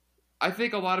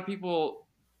think a lot of people,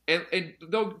 and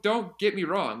don't get me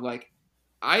wrong, like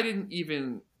I didn't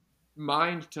even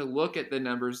mind to look at the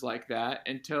numbers like that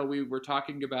until we were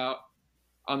talking about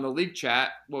on the league chat,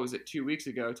 what was it, 2 weeks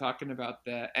ago, talking about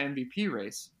the MVP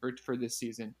race for this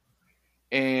season.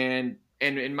 And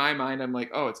in my mind, I'm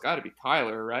like, oh, it's got to be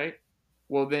Kyler, right?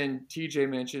 Well, then TJ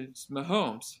mentions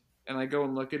Mahomes, and I go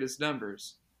and look at his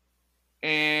numbers.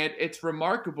 And it's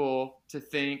remarkable to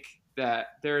think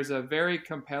that there's a very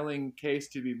compelling case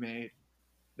to be made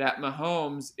that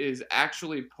Mahomes is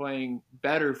actually playing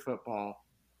better football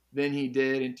than he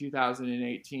did in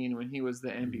 2018 when he was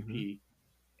the MVP.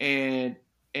 And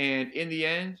in the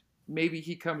end, maybe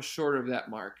he comes short of that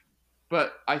mark.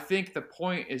 But I think the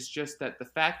point is just that the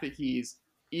fact that he's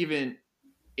even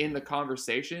in the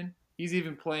conversation,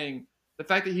 the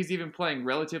fact that he's even playing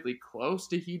relatively close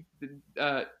to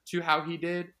how he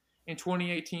did in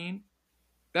 2018,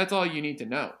 that's all you need to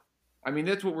know. I mean,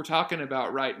 that's what we're talking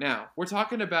about right now. We're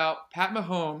talking about Pat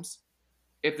Mahomes.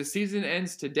 If the season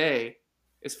ends today,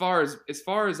 as far as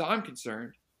I'm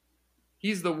concerned,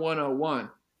 he's the 101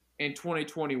 in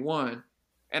 2021,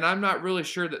 and I'm not really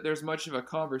sure that there's much of a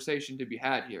conversation to be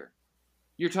had here.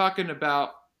 You're talking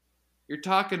about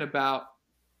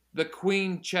the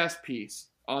queen chess piece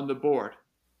on the board,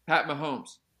 Pat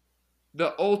Mahomes,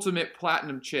 the ultimate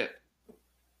platinum chip,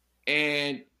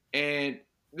 and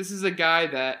this is a guy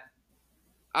that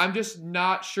I'm just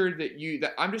not sure that you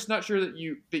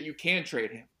can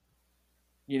trade him,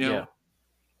 you know. Yeah.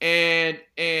 And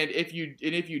if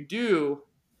you do,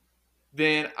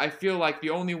 then I feel like the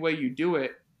only way you do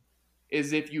it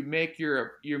is if you make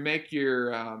your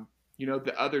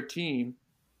the other team,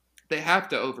 they have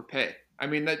to overpay. I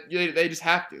mean, that they just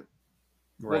have to.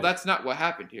 Right. Well, that's not what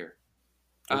happened here.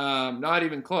 Not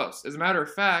even close. As a matter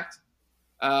of fact,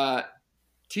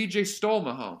 TJ stole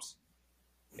Mahomes.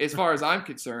 As far as I'm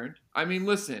concerned, I mean,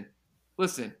 listen.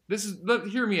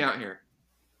 Hear me out here.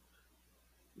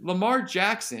 Lamar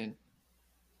Jackson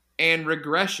and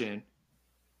regression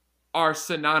are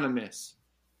synonymous.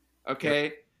 Okay?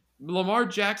 Yep. Lamar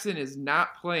Jackson is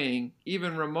not playing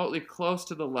even remotely close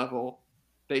to the level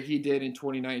that he did in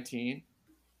 2019,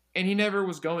 and he never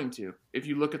was going to. If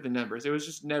you look at the numbers, it was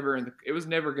just never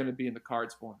going to be in the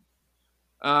cards for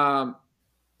him.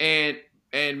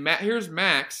 Here's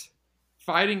Max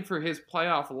fighting for his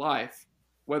playoff life,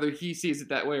 whether he sees it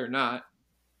that way or not.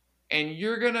 And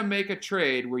you're going to make a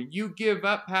trade where you give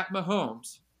up Pat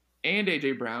Mahomes and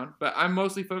A.J. Brown, but I'm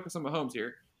mostly focused on Mahomes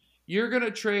here. You're going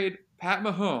to trade Pat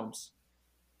Mahomes,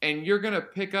 and you're going to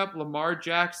pick up Lamar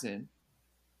Jackson,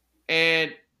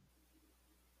 and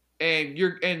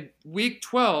week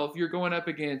 12 you're going up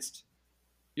against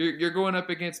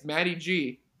Matty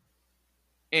G,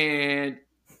 and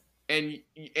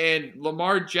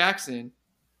Lamar Jackson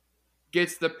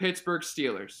gets the Pittsburgh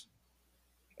Steelers.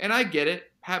 And I get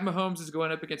it. Pat Mahomes is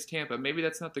going up against Tampa. Maybe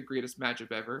that's not the greatest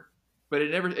matchup ever, but it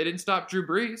didn't stop Drew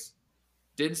Brees.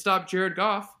 Didn't stop Jared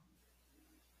Goff.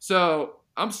 So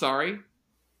I'm sorry.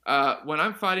 When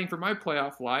I'm fighting for my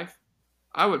playoff life,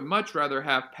 I would much rather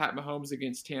have Pat Mahomes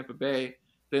against Tampa Bay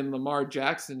than Lamar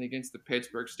Jackson against the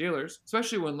Pittsburgh Steelers,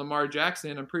 especially when Lamar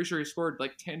Jackson, I'm pretty sure he scored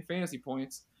like 10 fantasy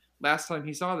points last time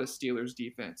he saw the Steelers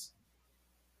defense.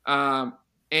 And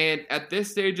at this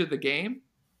stage of the game,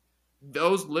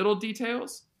 those little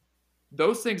details,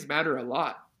 those things matter a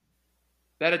lot.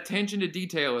 That attention to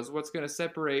detail is what's going to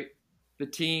separate the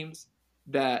teams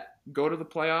that go to the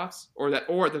playoffs or at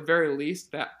the very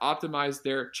least that optimize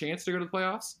their chance to go to the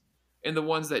playoffs and the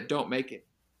ones that don't make it.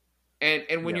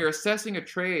 And when you're assessing a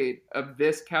trade of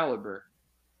this caliber,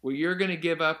 where you're going to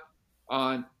give up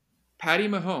on Patty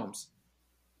Mahomes,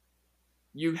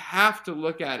 you have to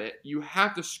look at it. You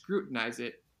have to scrutinize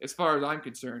it, as far as I'm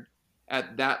concerned,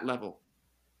 at that level.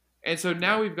 And so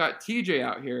now we've got TJ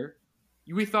out here.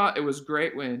 We thought it was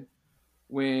great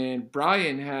when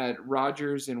Brian had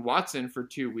Rodgers and Watson for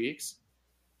 2 weeks,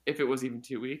 if it was even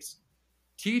 2 weeks.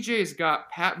 TJ's got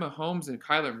Pat Mahomes and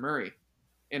Kyler Murray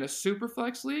in a super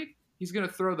flex league. He's going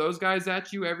to throw those guys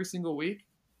at you every single week.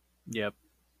 Yep.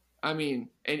 I mean,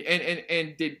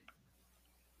 and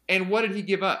what did he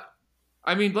give up?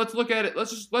 I mean, let's look at it.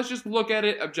 Let's just look at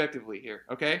it objectively here,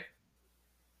 okay?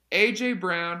 AJ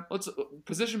Brown, let's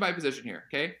position by position here,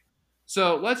 okay?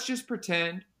 So let's just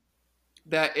pretend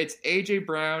that it's AJ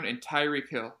Brown and Tyreek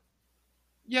Hill.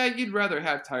 Yeah, you'd rather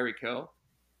have Tyreek Hill.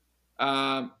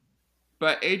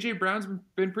 But AJ Brown's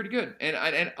been pretty good.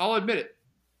 And I'll admit it.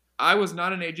 I was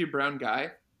not an AJ Brown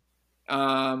guy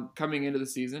coming into the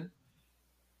season.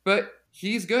 But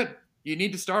he's good. You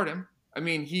need to start him. I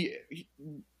mean, he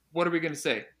what are we going to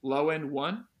say? Low end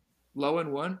 1? Low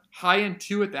end 1? High end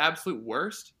 2 at the absolute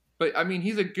worst? But, I mean,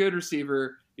 he's a good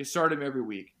receiver. You start him every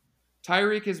week.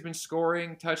 Tyreek has been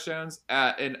scoring touchdowns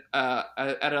at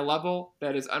a level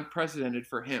that is unprecedented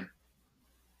for him.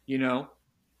 You know?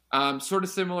 Sort of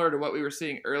similar to what we were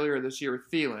seeing earlier this year with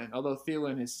Thielen, although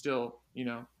Thielen is still,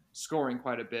 scoring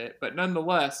quite a bit. But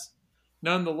nonetheless,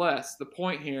 the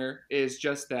point here is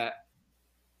just that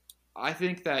I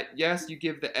think that, yes, you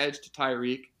give the edge to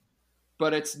Tyreek,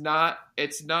 but it's not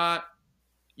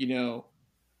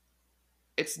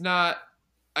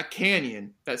a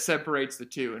canyon that separates the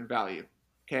two in value.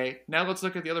 Okay, now let's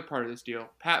look at the other part of this deal.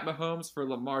 Pat Mahomes for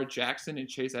Lamar Jackson and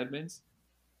Chase Edmonds.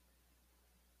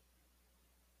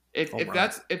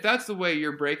 If that's the way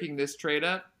you're breaking this trade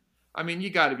up, I mean, you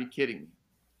got to be kidding me.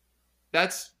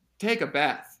 That's take a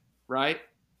bath, right?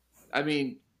 I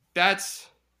mean, that's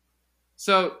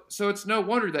so it's no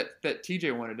wonder that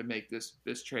TJ wanted to make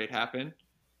this trade happen,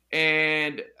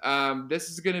 and this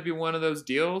is going to be one of those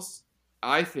deals,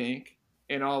 I think,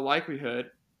 in all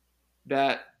likelihood,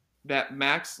 that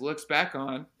Max looks back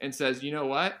on and says, you know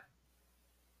what,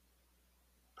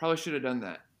 probably should have done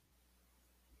that.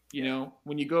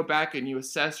 When you go back and you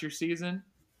assess your season,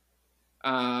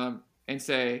 and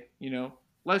say,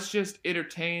 let's just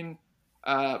entertain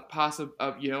a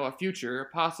possible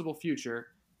future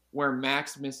where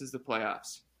Max misses the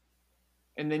playoffs,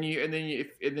 and then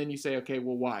you say, okay,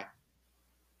 well, why?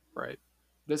 Right.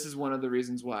 This is one of the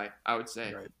reasons why, I would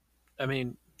say. Right. I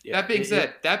mean, yeah,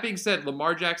 that being said,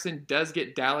 Lamar Jackson does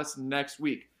get Dallas next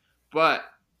week, but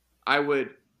I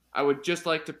would just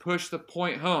like to push the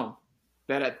point home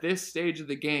that at this stage of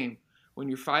the game, when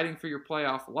you're fighting for your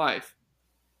playoff life,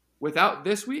 without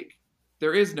this week,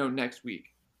 there is no next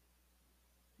week.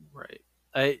 Right.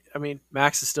 I mean,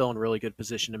 Max is still in really good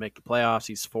position to make the playoffs.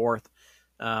 He's 4th.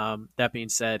 That being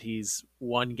said, he's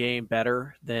 1 game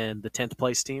better than the 10th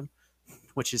place team,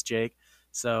 which is Jake.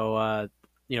 So,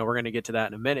 we're going to get to that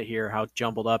in a minute here, how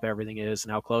jumbled up everything is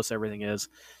and how close everything is.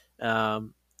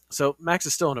 So Max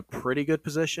is still in a pretty good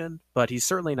position, but he's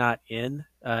certainly not in.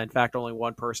 In fact, only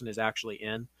one person is actually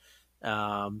in.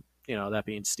 That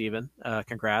being Steven.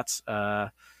 Congrats.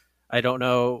 I don't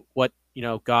know what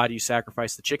God you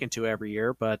sacrifice the chicken to every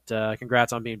year, but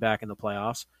congrats on being back in the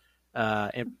playoffs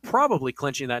and probably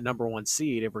clinching that number 1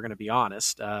 seed, if we're going to be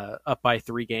honest, up by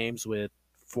 3 games with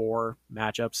 4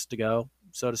 matchups to go,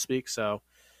 so to speak. So,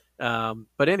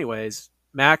 but anyways,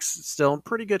 Max still in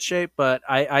pretty good shape, but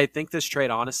I think this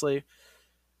trade, honestly,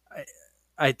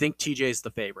 I think TJ's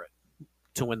the favorite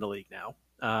to win the league now.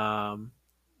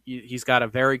 He's got a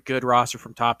very good roster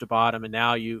from top to bottom, and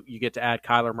now you get to add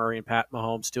Kyler Murray and Pat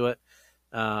Mahomes to it.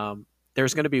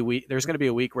 There's going to be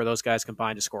a week where those guys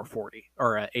combine to score 40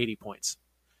 or 80 points.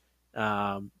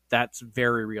 That's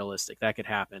very realistic. That could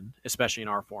happen, especially in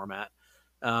our format.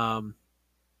 And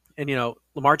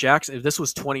Lamar Jackson, if this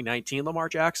was 2019 Lamar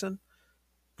Jackson,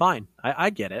 fine. I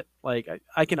get it. Like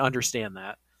I can understand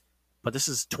that. But this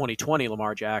is 2020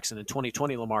 Lamar Jackson, and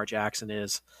 2020 Lamar Jackson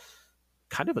is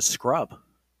kind of a scrub.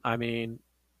 I mean,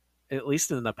 at least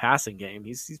in the passing game,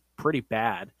 he's pretty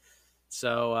bad.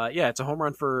 So, it's a home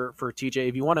run for TJ.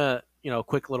 If you want to,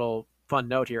 quick little fun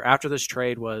note here, after this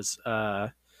trade was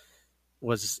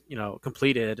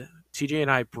completed, TJ and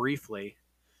I briefly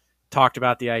talked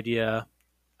about the idea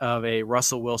of a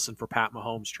Russell Wilson for Pat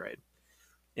Mahomes trade.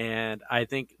 And I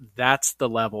think that's the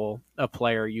level of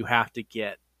player you have to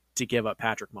get to give up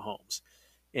Patrick Mahomes.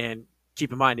 And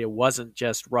keep in mind, it wasn't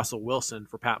just Russell Wilson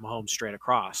for Pat Mahomes straight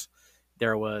across.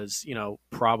 There was,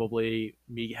 probably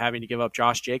me having to give up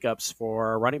Josh Jacobs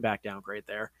for a running back downgrade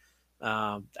there.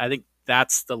 I think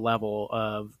that's the level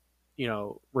of,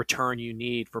 return you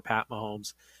need for Pat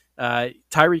Mahomes.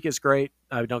 Tyreek is great.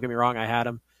 Don't get me wrong. I had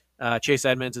him. Chase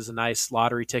Edmonds is a nice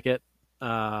lottery ticket.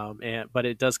 but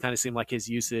it does kind of seem like his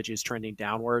usage is trending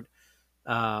downward,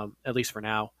 at least for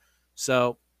now.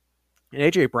 So, and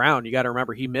AJ Brown, you got to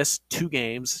remember he missed 2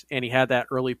 games and he had that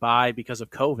early bye because of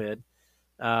COVID.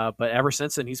 But ever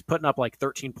since then, he's putting up like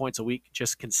 13 points a week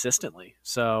just consistently.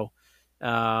 So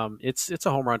it's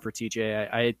a home run for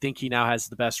TJ. I think he now has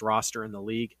the best roster in the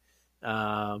league,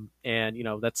 and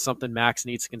that's something Max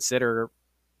needs to consider.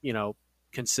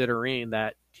 Considering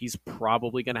that he's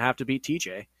probably going to have to beat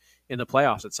TJ in the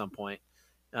playoffs at some point.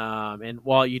 And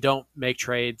while you don't make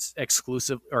trades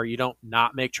exclusive, or you don't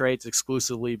not make trades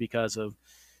exclusively because of,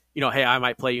 hey, I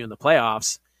might play you in the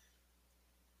playoffs,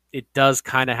 it does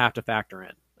kind of have to factor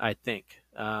in, I think.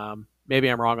 Maybe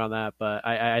I'm wrong on that, but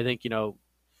I think,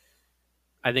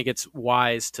 I think it's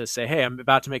wise to say, hey, I'm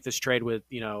about to make this trade with,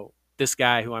 this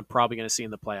guy who I'm probably going to see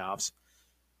in the playoffs.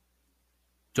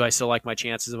 Do I still like my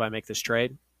chances if I make this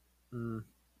trade?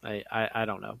 I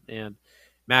don't know. And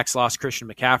Max lost Christian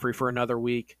McCaffrey for another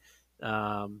week.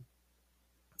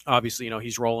 Obviously,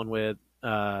 he's rolling with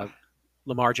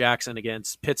Lamar Jackson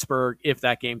against Pittsburgh, if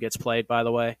that game gets played, by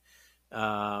the way.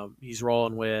 He's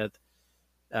rolling with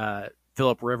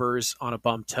Phillip Rivers on a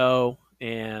bum toe.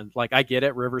 And, I get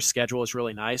it. Rivers' schedule is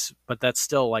really nice, but that's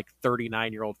still,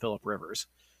 39-year-old Phillip Rivers.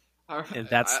 And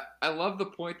that's I love the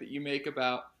point that you make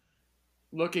about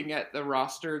looking at the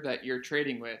roster that you're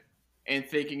trading with and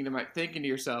thinking to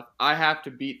yourself, I have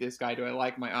to beat this guy. Do I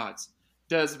like my odds?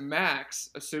 Does Max,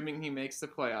 assuming he makes the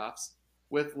playoffs,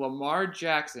 with Lamar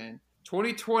Jackson,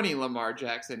 2020 Lamar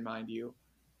Jackson, mind you,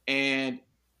 and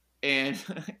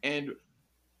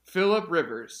Phillip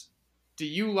Rivers, do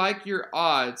you like your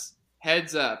odds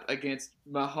heads up against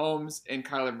Mahomes and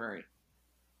Kyler Murray?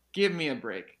 Give me a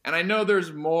break. And I know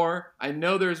there's more. I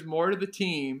know there's more to the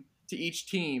team, to each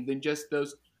team, than just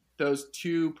those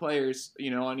 2 players,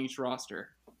 on each roster.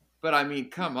 But I mean,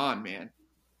 come on, man.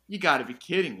 You got to be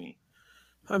kidding me.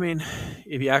 I mean,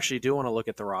 if you actually do want to look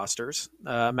at the rosters,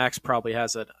 Max probably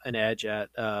has an edge at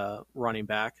running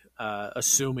back,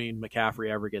 assuming McCaffrey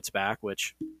ever gets back,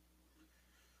 which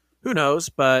who knows?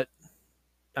 But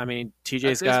I mean,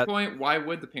 TJ's got. At this point, why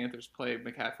would the Panthers play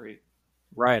McCaffrey?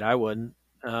 Right, I wouldn't.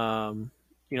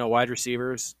 Wide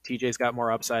receivers, TJ's got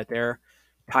more upside there.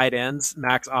 Tight ends,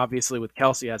 Max obviously with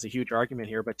Kelsey has a huge argument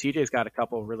here, but TJ's got a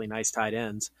couple of really nice tight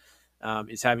ends.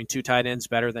 Is having 2 tight ends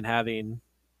better than having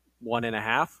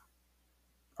 1.5?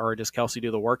 Or does Kelsey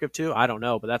do the work of 2? I don't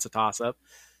know, but that's a toss-up.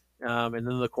 And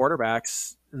then the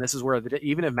quarterbacks, and this is where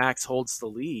even if Max holds the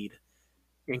lead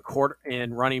in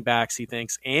running backs, he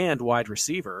thinks, and wide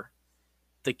receiver,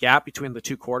 the gap between the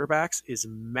 2 quarterbacks is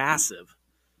massive.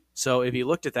 So if he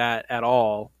looked at that at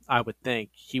all, I would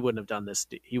think he wouldn't have done this.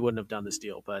 He wouldn't have done this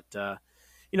deal. But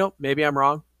maybe I'm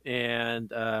wrong.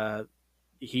 And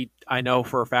I know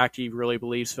for a fact he really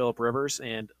believes Phillip Rivers.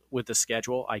 And with the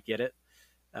schedule, I get it.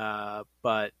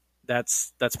 But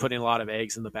that's putting a lot of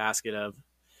eggs in the basket of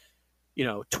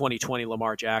 2020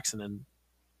 Lamar Jackson and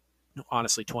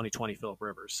honestly 2020 Phillip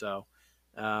Rivers. So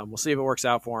we'll see if it works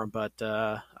out for him. But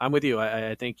I'm with you.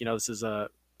 I think this is a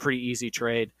pretty easy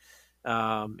trade.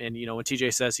 And when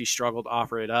TJ says he struggled to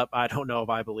offer it up, I don't know if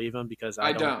I believe him because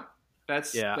I don't.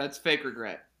 That's fake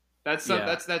regret. That's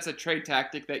a trade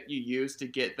tactic that you use to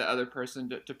get the other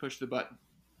person to push the button.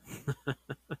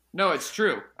 No, it's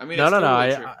true. I mean, no.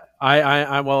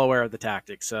 I'm well aware of the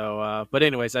tactic. So, but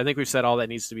anyways, I think we've said all that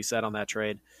needs to be said on that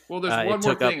trade. Well, there's one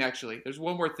more thing actually. There's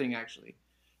one more thing actually.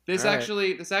 This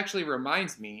actually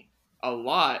reminds me a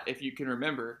lot, if you can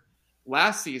remember,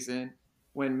 last season,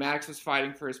 when Max was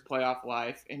fighting for his playoff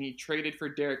life and he traded for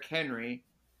Derrick Henry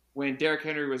when Derrick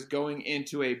Henry was going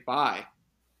into a bye.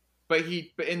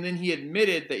 And then he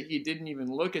admitted that he didn't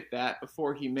even look at that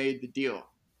before he made the deal,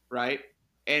 right?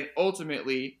 And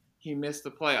ultimately, he missed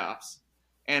the playoffs.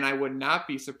 And I would not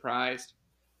be surprised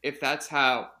if that's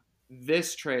how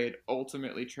this trade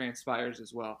ultimately transpires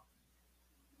as well.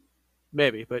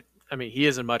 Maybe, but I mean, he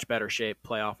is in much better shape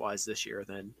playoff-wise this year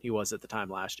than he was at the time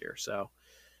last year, so...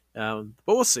 but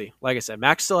we'll see. Like I said,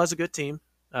 Max still has a good team.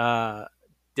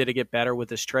 Did it get better with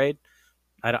this trade?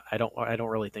 I don't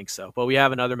really think so. But we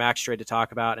have another Max trade to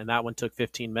talk about, and that one took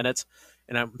 15 minutes.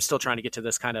 And I'm still trying to get to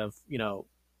this kind of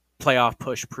playoff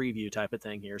push preview type of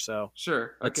thing here. So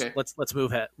sure, okay. Let's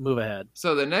move ahead.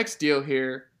 So the next deal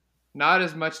here, not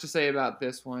as much to say about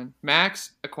this one.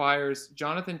 Max acquires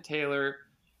Jonathan Taylor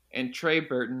and Trey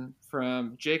Burton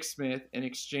from Jake Smith in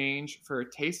exchange for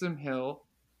Taysom Hill,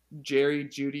 Jerry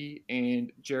Jeudy,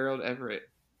 and Gerald Everett.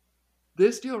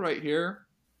 This deal right here,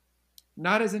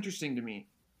 not as interesting to me.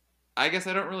 I guess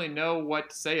I don't really know what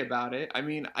to say about it. I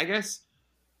mean, I guess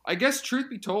truth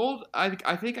be told, I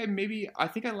think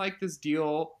I like this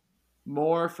deal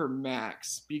more for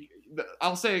Max.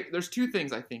 I'll say there's two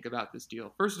things I think about this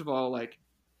deal. First of all, like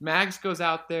Max goes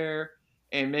out there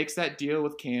and makes that deal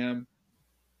with Cam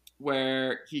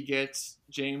where he gets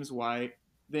James White.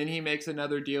 Then he makes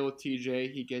another deal with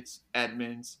TJ. He gets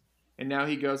Edmonds. And now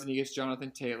he goes and he gets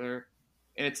Jonathan Taylor.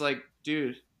 And it's like,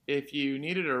 dude, if you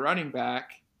needed a running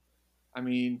back, I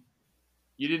mean,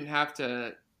 you didn't have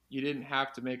to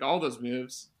make all those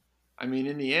moves. I mean,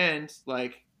 in the end,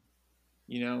 like,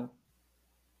 you know,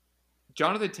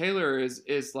 Jonathan Taylor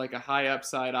is like a high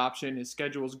upside option. His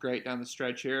schedule is great down the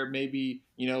stretch here. Maybe,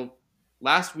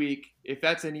 last week, if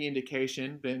that's any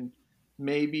indication, then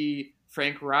maybe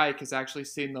Frank Reich has actually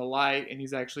seen the light and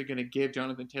he's actually going to give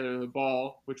Jonathan Taylor the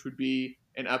ball, which would be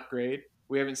an upgrade.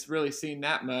 We haven't really seen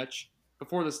that much.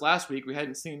 Before this last week, we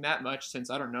hadn't seen that much since,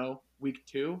 I don't know, week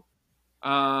 2.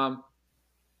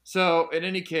 So in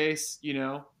any case,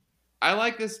 I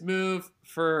like this move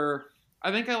for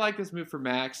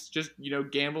Max, just,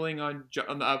 gambling on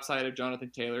the upside of Jonathan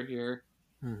Taylor here.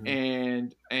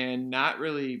 Mm-hmm. and not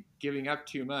really giving up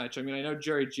too much. I mean, I know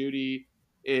Jerry Jeudy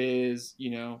is,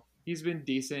 he's been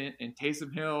decent, and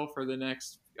Taysom Hill for the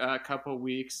next couple of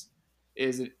weeks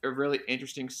is a really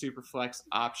interesting super flex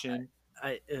option.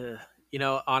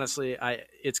 Honestly,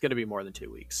 it's going to be more than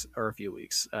 2 weeks or a few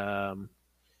weeks. I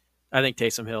think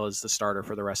Taysom Hill is the starter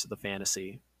for the rest of the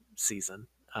fantasy season.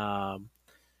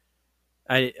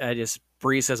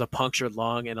 Brees has a punctured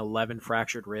lung and 11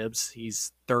 fractured ribs.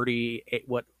 He's 38.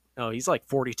 He's like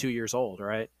 42 years old,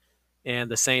 right? And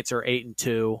the Saints are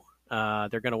 8-2.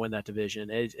 They're going to win that division.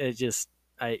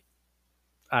 I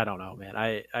don't know, man.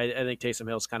 I think Taysom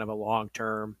Hill is kind of a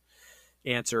long-term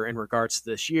answer in regards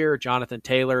to this year. Jonathan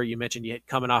Taylor, you mentioned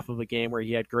coming off of a game where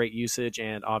he had great usage,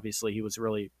 and obviously he was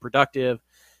really productive.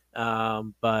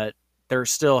 But there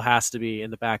still has to be in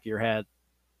the back of your head,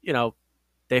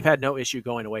 they've had no issue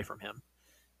going away from him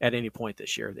at any point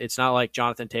this year. It's not like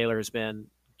Jonathan Taylor has been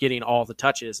getting all the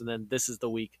touches, and then this is the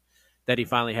week that he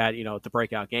finally had, the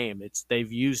breakout game.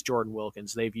 They've used Jordan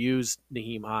Wilkins, they've used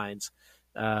Nyheim Hines,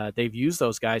 they've used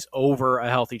those guys over a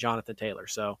healthy Jonathan Taylor.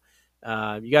 So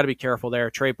you got to be careful there.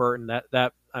 Trey Burton,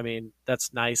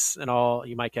 that's nice and all.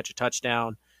 You might catch a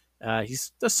touchdown.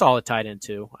 He's a solid tight end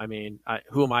too. I mean,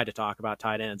 who am I to talk about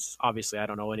tight ends? Obviously, I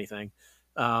don't know anything.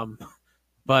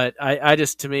 But I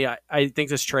think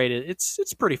this trade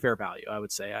it's pretty fair value. I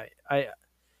would say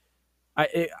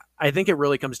I think it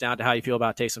really comes down to how you feel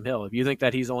about Taysom Hill. If you think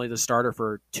that he's only the starter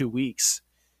for 2 weeks,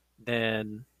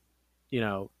 then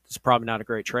it's probably not a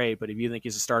great trade. But if you think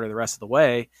he's a starter the rest of the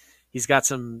way, he's got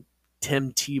some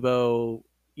Tim Tebow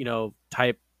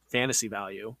type fantasy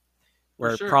value,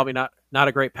 where sure. Probably not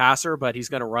a great passer, but he's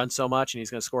going to run so much and he's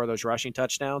going to score those rushing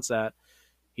touchdowns that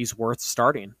he's worth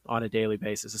starting on a daily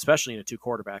basis, especially in a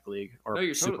 2-quarterback league or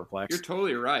Superflex. You're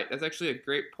totally right. That's actually a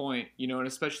great point, and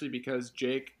especially because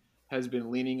Jake has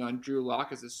been leaning on Drew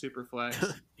Lock as a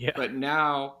Superflex. Yeah. But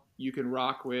now you can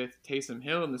rock with Taysom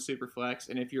Hill in the Superflex,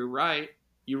 and if you're right,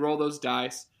 you roll those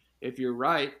dice. If you're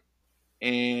right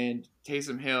and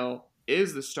Taysom Hill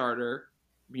is the starter,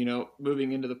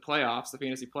 moving into the playoffs, the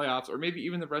fantasy playoffs, or maybe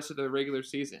even the rest of the regular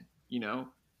season,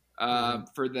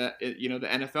 for the the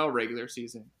NFL regular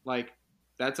season. Like,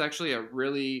 that's actually a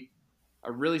really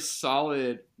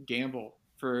solid gamble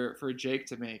for Jake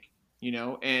to make,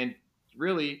 and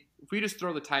really, if we just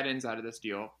throw the tight ends out of this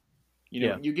deal,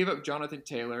 you give up Jonathan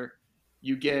Taylor,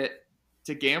 you get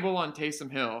to gamble on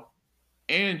Taysom Hill,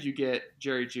 and you get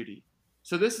Jerry Jeudy.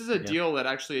 So this is a deal that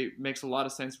actually makes a lot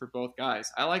of sense for both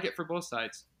guys. I like it for both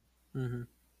sides.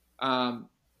 Mm-hmm.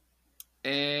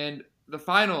 And the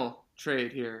final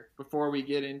trade here, before we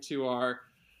get into our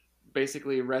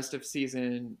basically rest of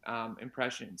season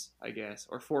impressions, I guess,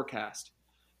 or forecast.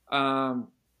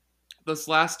 This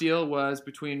last deal was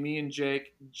between me and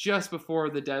Jake just before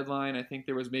the deadline. I think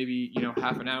there was maybe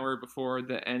half an hour before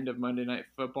the end of Monday Night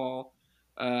Football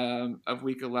of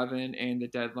Week 11, and the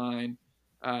deadline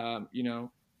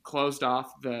closed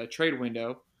off the trade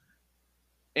window.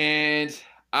 And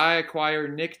I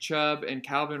acquired Nick Chubb and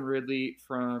Calvin Ridley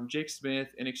from Jake Smith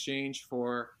in exchange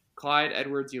for Clyde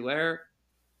Edwards-Helaire,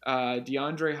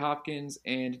 DeAndre Hopkins,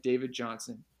 and David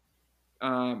Johnson.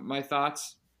 My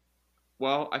thoughts?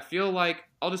 Well, I feel like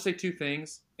I'll just say 2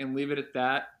 things and leave it at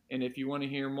that. And if you want to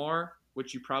hear more,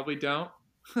 which you probably don't,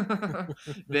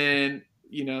 then,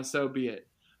 so be it.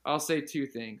 I'll say 2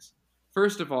 things.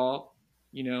 First of all,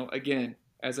 again,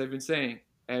 as I've been saying,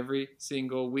 every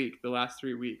single week, the last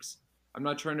 3 weeks, I'm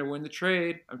not trying to win the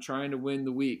trade. I'm trying to win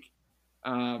the week.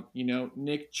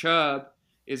 Nick Chubb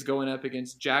is going up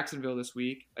against Jacksonville this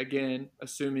week. Again,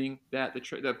 assuming that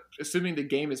assuming the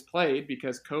game is played,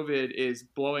 because COVID is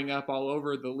blowing up all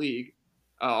over the league,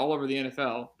 all over the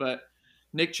NFL. But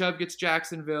Nick Chubb gets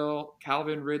Jacksonville.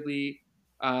 Calvin Ridley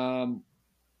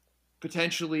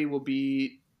potentially will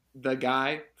be the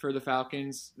guy for the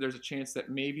Falcons. There's a chance that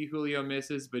maybe Julio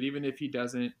misses, but even if he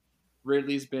doesn't,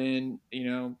 Ridley's been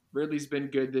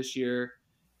good this year,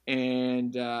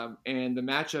 and the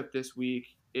matchup this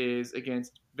week is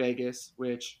against Vegas,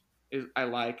 which is I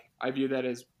like. I view that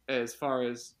as far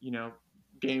as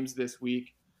games this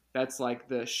week. That's like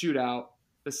the shootout,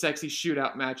 the sexy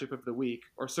shootout matchup of the week,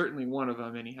 or certainly one of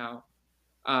them anyhow.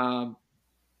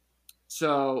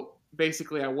 So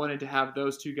basically, I wanted to have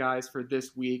those two guys for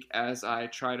this week as I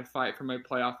try to fight for my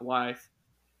playoff life,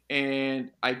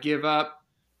 and I give up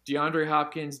DeAndre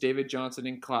Hopkins, David Johnson,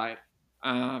 and Clyde.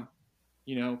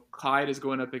 Clyde is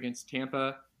going up against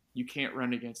Tampa. You can't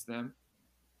run against them.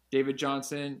 David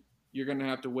Johnson, you're going to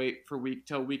have to wait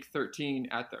till week 13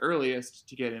 at the earliest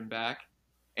to get him back.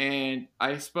 And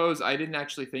I suppose I didn't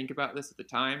actually think about this at the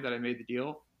time that I made the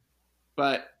deal,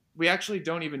 but we actually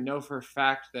don't even know for a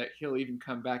fact that he'll even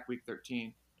come back week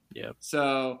 13. Yeah.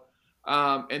 So,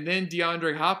 and then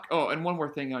DeAndre Hopkins. Oh, and one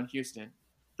more thing on Houston.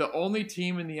 The only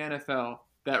team in the NFL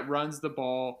that runs the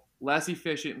ball less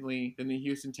efficiently than the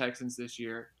Houston Texans this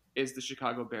year is the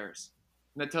Chicago Bears.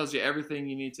 And that tells you everything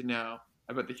you need to know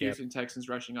about the Houston Texans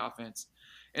rushing offense.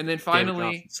 And then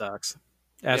finally, sucks,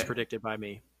 as predicted by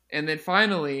me. And then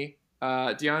finally,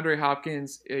 DeAndre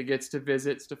Hopkins gets to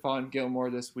visit Stephon Gilmore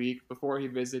this week before he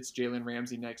visits Jalen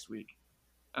Ramsey next week.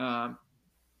 Now,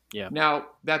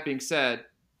 that being said,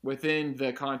 within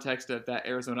the context of that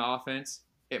Arizona offense,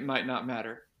 it might not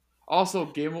matter. Also,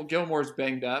 Gilmore's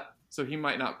banged up, so he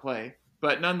might not play.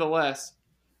 But nonetheless,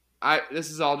 this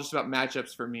is all just about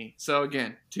matchups for me. So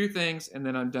again, two things, and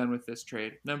then I'm done with this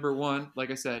trade. Number one,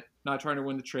 like I said, not trying to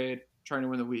win the trade, trying to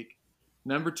win the week.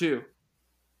 Number two,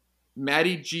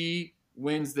 Matty G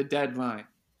wins the deadline.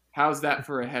 How's that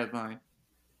for a headline?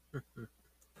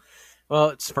 Well,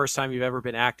 it's the first time you've ever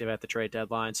been active at the trade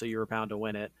deadline, so you were bound to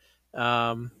win it.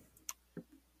 I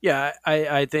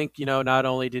think, not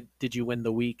only did you win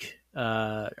the week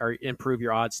or improve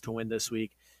your odds to win this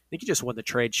week, I think you just won the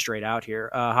trade straight out here.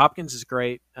 Hopkins is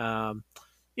great.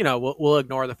 We'll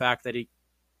ignore the fact that he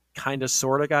kind of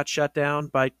sort of got shut down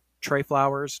by Trey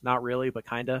Flowers. Not really, but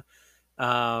kind of.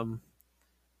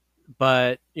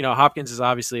 But Hopkins is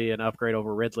obviously an upgrade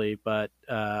over Ridley, but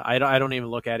I don't even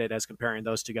look at it as comparing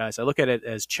those two guys. I look at it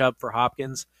as Chubb for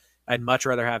Hopkins. I'd much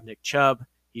rather have Nick Chubb.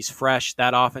 He's fresh.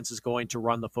 That offense is going to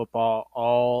run the football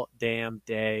all damn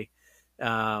day.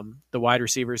 The wide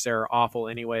receivers there are awful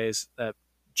anyways.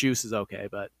 Juice is okay,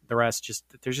 but the rest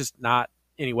there's just not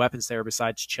any weapons there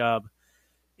besides Chubb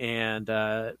and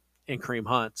Kareem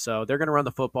Hunt. So they're going to run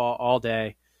the football all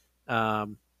day.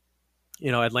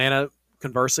 Atlanta,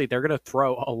 conversely, they're going to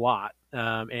throw a lot.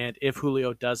 And if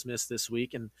Julio does miss this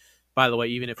week, and by the way,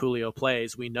 even if Julio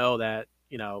plays, we know that,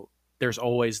 there's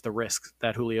always the risk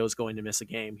that Julio is going to miss a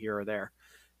game here or there.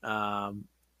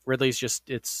 Ridley's if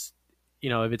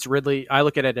it's Ridley, I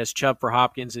look at it as Chubb for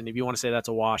Hopkins. And if you want to say that's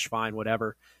a wash, fine,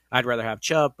 whatever. I'd rather have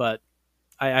Chubb, but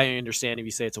I understand if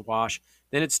you say it's a wash.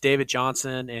 Then it's David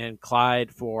Johnson and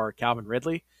Clyde for Calvin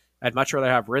Ridley. I'd much rather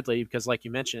have Ridley because, like you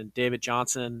mentioned, David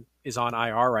Johnson is on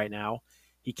IR right now.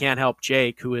 He can't help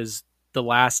Jake, who is the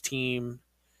last team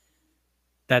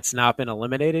that's not been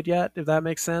eliminated yet, if that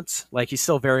makes sense. Like, he's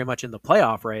still very much in the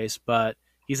playoff race, but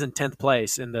he's in 10th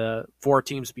place, and the 4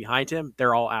 teams behind him,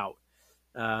 they're all out.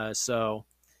 So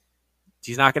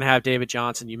he's not going to have David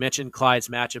Johnson. You mentioned Clyde's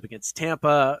matchup against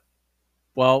Tampa.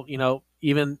 Well,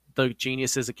 even the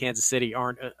geniuses of Kansas City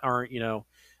aren't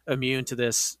immune to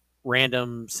this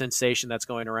random sensation that's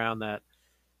going around that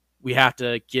we have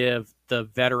to give the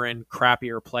veteran,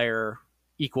 crappier player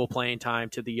equal playing time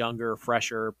to the younger,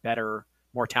 fresher, better,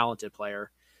 more talented player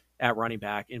at running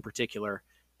back in particular.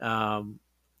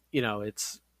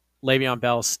 It's Le'Veon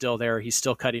Bell's still there. He's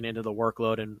still cutting into the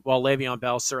workload. And while Le'Veon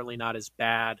Bell's certainly not as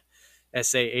bad as,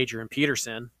 say, Adrian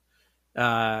Peterson,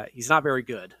 he's not very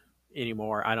good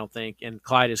anymore, I don't think. And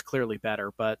Clyde is clearly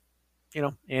better. But,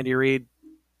 Andy Reid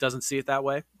doesn't see it that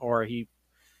way, or he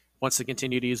wants to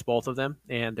continue to use both of them,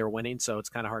 and they're winning, so it's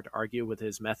kind of hard to argue with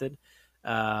his method.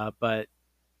 But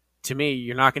to me,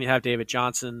 you're not going to have David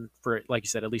Johnson for, like you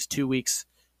said, at least 2 weeks.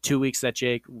 2 weeks that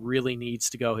Jake really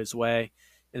needs to go his way.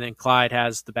 And then Clyde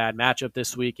has the bad matchup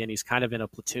this week, and he's kind of in a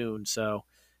platoon. So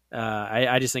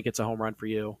I just think it's a home run for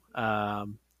you.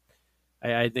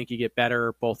 I think you get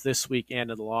better both this week and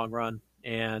in the long run.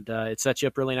 And it sets you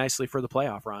up really nicely for the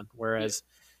playoff run. Whereas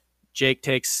Jake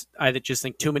takes, I just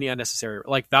think, too many unnecessary.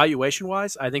 Like valuation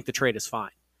wise, I think the trade is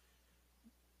fine,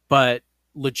 but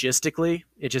logistically,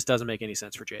 it just doesn't make any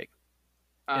sense for Jake,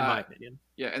 in my opinion.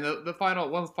 Yeah, and the final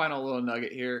little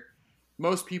nugget here.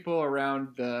 Most people around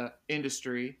the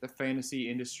industry, the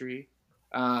fantasy industry,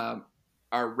 are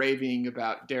raving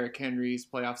about Derrick Henry's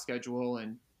playoff schedule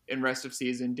and rest of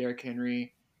season Derrick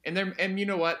Henry. And you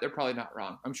know what? They're probably not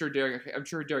wrong. I'm sure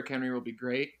Derrick Henry will be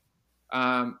great.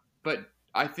 But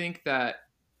I think that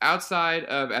outside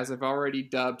of, as I've already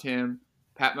dubbed him,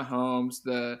 Pat Mahomes,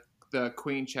 the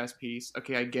queen chess piece.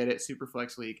 Okay, I get it.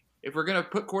 Superflex league. If we're gonna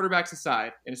put quarterbacks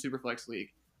aside in a Superflex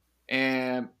league,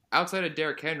 and outside of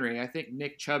Derrick Henry, I think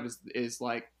Nick Chubb is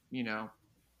like,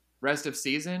 rest of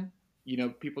season.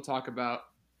 People talk about,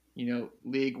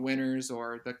 league winners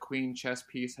or the queen chess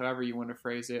piece, however you want to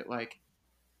phrase it. Like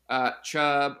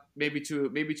Chubb, maybe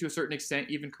to a certain extent,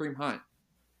 even Kareem Hunt.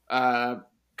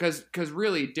 Because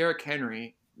really, Derrick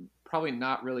Henry, probably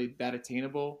not really that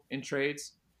attainable in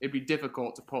trades. It'd be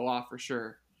difficult to pull off for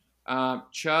sure.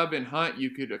 Chubb and Hunt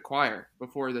you could acquire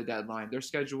before the deadline. Their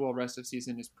schedule rest of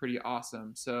season is pretty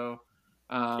awesome. So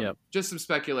just some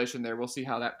speculation there. We'll see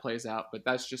how that plays out. But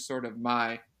that's just sort of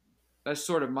my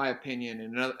opinion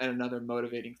and another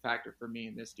motivating factor for me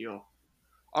in this deal.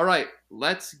 All right,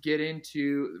 let's get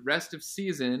into the rest of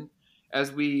season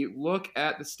as we look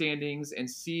at the standings and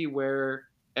see where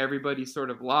everybody sort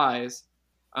of lies.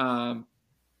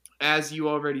 As you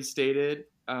already stated,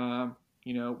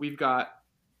 we've got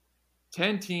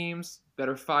 10 teams that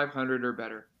are 500 or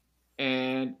better.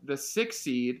 And the 6th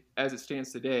seed, as it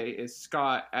stands today, is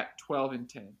Scott at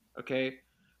 12-10. Okay?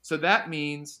 So that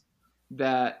means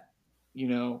that,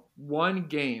 one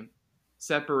game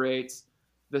separates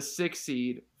the 6th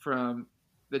seed from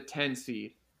the 10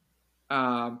 seed.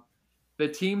 The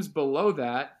teams below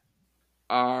that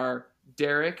are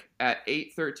Derek at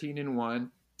 8-13-1,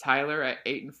 Tyler at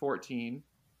 8-14,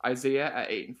 Isaiah at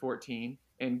 8-14,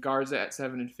 and Garza at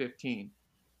 7-15.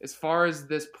 As far as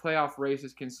this playoff race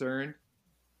is concerned,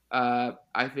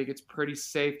 I think it's pretty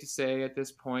safe to say at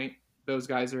this point those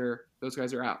guys are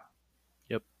out.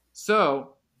 Yep.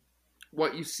 So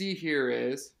what you see here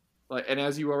is, and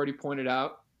as you already pointed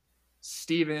out,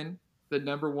 Steven, the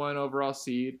number 1 overall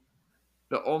seed,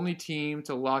 the only team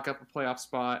to lock up a playoff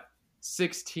spot,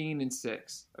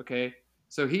 16-6. Okay,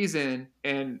 so he's in,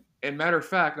 and matter of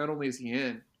fact, not only is he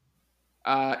in,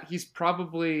 he's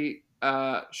probably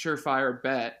a surefire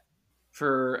bet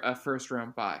for a first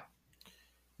round bye.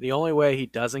 The only way he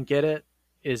doesn't get it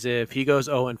is if he goes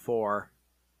 0-4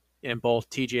 and both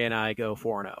TJ and I go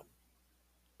 4-0.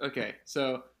 Okay,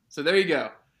 so there you go.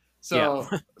 So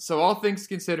so all things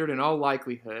considered, in all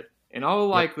likelihood,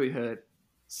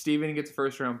 Steven gets a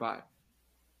first round bye.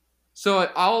 So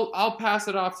I'll pass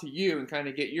it off to you and kind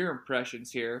of get your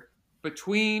impressions here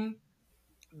between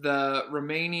the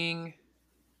remaining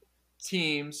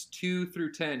teams 2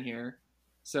 through 10 here.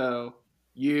 So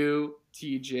you,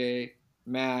 TJ,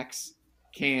 Max,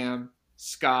 Cam,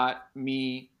 Scott,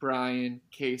 me, Brian,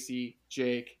 Casey,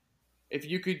 Jake. If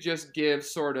you could just give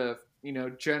sort of,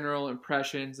 general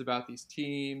impressions about these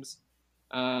teams,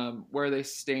 where they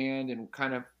stand, and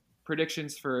kind of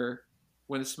predictions for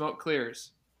when the smoke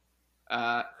clears.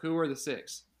 Who are the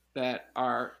 6 that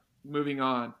are moving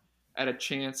on at a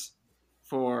chance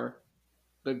for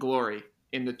the glory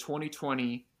in the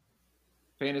 2020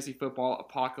 Fantasy Football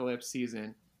Apocalypse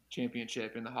Season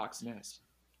Championship in the Hawks Nest?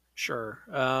 Sure.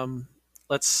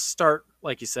 Let's start,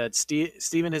 like you said,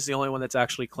 Steven is the only one that's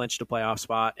actually clinched a playoff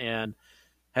spot and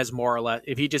has more or less,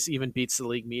 if he just even beats the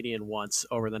league median once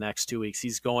over the next 2 weeks,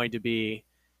 he's going to be,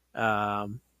 I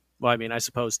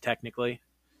suppose technically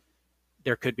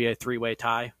there could be a 3-way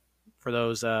tie for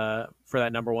those, for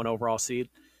that number 1 overall seed.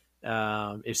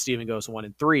 If Steven goes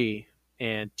 1-3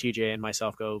 and TJ and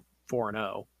myself go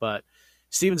 4-0, but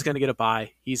Steven's going to get a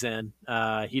bye. He's in.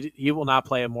 He will not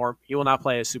play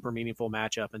a super meaningful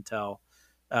matchup until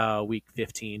week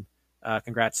 15.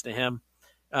 Congrats to him.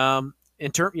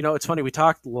 It's funny. We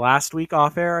talked last week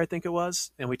off air, I think it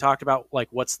was, and we talked about like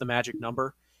what's the magic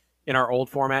number. In our old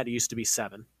format, it used to be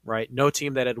 7, right? No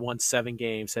team that had won 7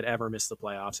 games had ever missed the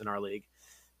playoffs in our league.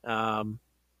 And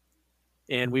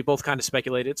we both kind of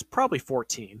speculated it's probably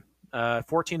 14.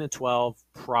 14-12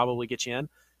 probably get you in.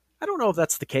 I don't know if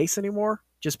that's the case anymore,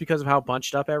 just because of how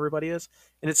bunched up everybody is.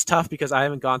 And it's tough because I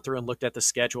haven't gone through and looked at the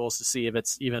schedules to see if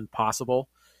it's even possible,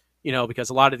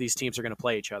 because a lot of these teams are going to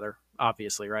play each other,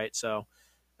 obviously, right? So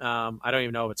I don't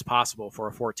even know if it's possible for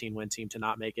a 14-win team to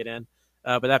not make it in.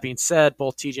 But that being said,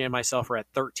 both TJ and myself are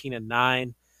at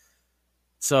 13-9.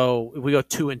 So if we go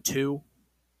 2-2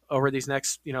 over these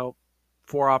next,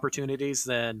 4 opportunities,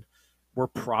 then we're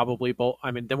probably both.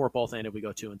 I mean, then we're both in if we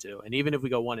go 2-2, and even if we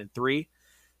go 1-3,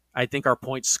 I think our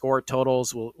points scored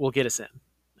totals will get us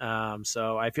in.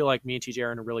 So I feel like me and TJ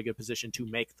are in a really good position to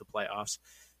make the playoffs.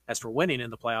 As for winning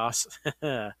in the playoffs,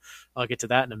 I'll get to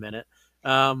that in a minute.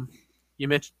 You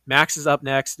mentioned Max is up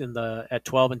next at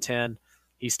 12-10.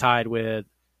 He's tied with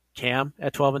Cam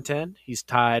at 12-10. He's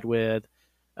tied with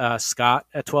Scott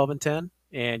at 12-10,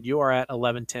 and you are at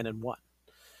 11-10-1.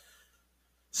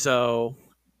 So,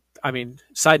 I mean,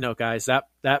 side note, guys, that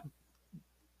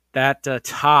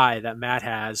tie that Matt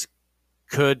has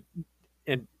could,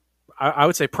 and I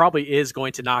would say probably is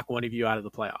going to knock one of you out of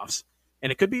the playoffs,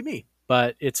 and it could be me,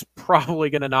 but it's probably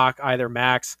going to knock either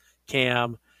Max,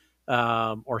 Cam,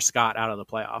 or Scott out of the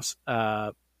playoffs.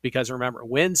 Because remember,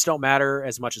 wins don't matter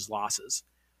as much as losses.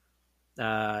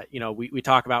 We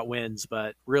talk about wins,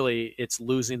 but really it's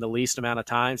losing the least amount of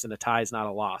times, and a tie is not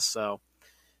a loss. So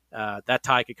that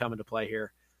tie could come into play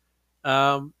here.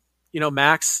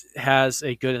 Max has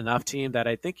a good enough team that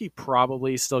I think he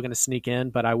probably is still going to sneak in,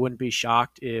 but I wouldn't be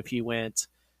shocked if he went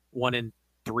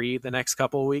 1-3 the next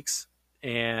couple of weeks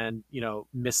and,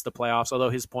 missed the playoffs, although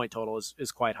his point total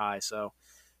is quite high. So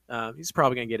he's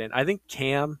probably going to get in. I think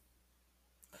Cam,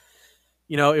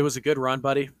 it was a good run,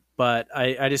 buddy, but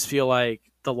I just feel like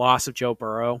the loss of Joe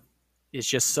Burrow is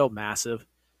just so massive.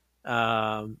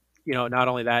 Not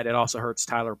only that, it also hurts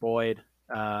Tyler Boyd.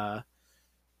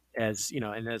 As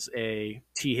and as a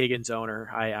T. Higgins owner,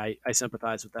 I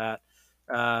sympathize with that.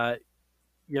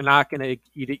 You're not going to.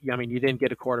 You didn't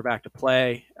get a quarterback to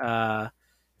play.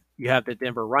 You have the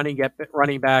Denver running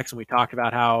backs, and we talked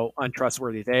about how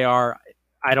untrustworthy they are.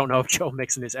 I don't know if Joe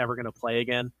Mixon is ever going to play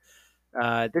again.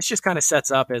 This just kind of sets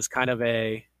up as kind of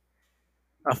a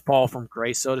fall from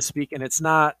grace, so to speak, and it's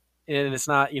not. And it's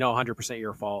not 100%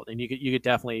 your fault, and you could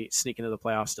definitely sneak into the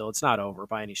playoffs still. It's not over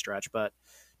by any stretch, but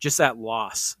just that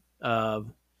loss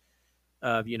of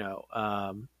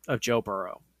Joe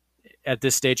Burrow at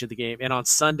this stage of the game, and on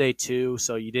Sunday too.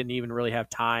 So you didn't even really have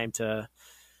time to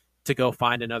go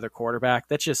find another quarterback.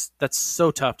 That's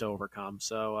so tough to overcome.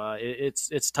 So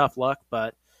it's tough luck,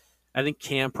 but I think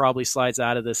Cam probably slides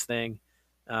out of this thing.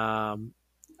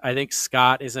 I think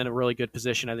Scott is in a really good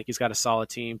position. I think he's got a solid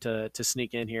team to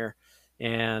sneak in here,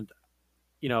 and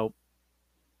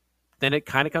then it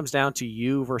kind of comes down to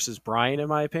you versus Brian, in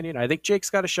my opinion. I think Jake's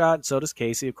got a shot, and so does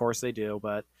Casey. Of course they do,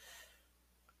 but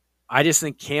I just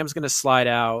think Cam's going to slide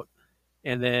out,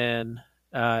 and then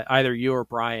either you or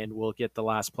Brian will get the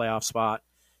last playoff spot.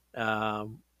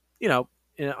 On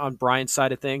Brian's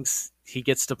side of things, he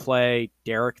gets to play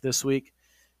Derek this week.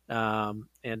 And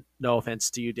no offense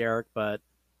to you, Derek, but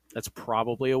that's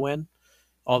probably a win.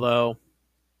 Although,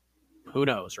 who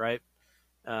knows, right?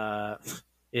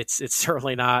 It's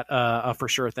certainly not a for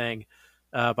sure thing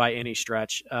by any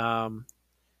stretch. And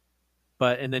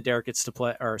then Derek gets to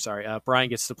play, Brian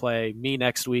gets to play me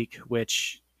next week,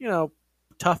 which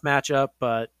tough matchup,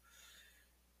 but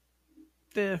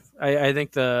I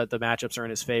think the matchups are in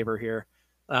his favor here.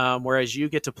 Whereas you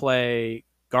get to play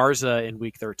Garza in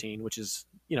week 13, which is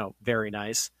very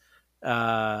nice.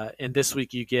 And this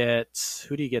week who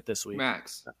do you get this week?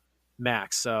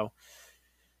 Max. So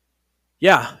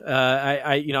yeah,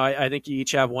 I think you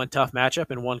each have one tough matchup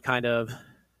and one kind of,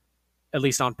 at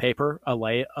least on paper, a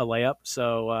layup.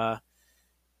 So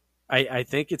I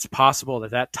think it's possible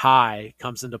that tie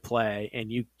comes into play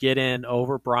and you get in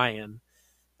over Brian.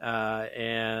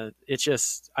 And it's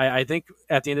just, I think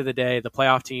at the end of the day, the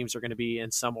playoff teams are going to be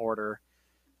in some order.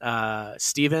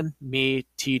 Steven, me,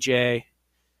 TJ,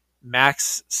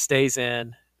 Max stays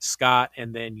in, Scott,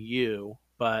 and then you.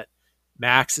 But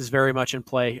Max is very much in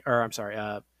play,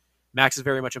 Max is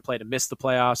very much in play to miss the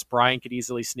playoffs. Brian could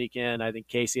easily sneak in. I think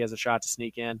Casey has a shot to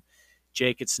sneak in.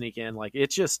 Jake could sneak in. Like,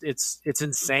 it's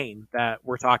insane that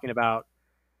we're talking about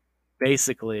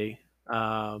basically,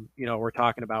 we're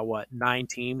talking about 9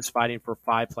 teams fighting for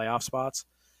 5 playoff spots.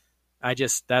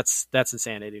 That's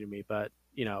insanity to me. But,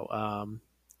 and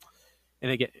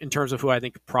again, in terms of who I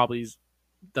think probably is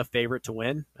the favorite to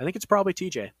win, I think it's probably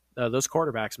TJ. Those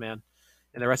quarterbacks, man.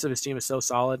 And the rest of his team is so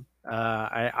solid.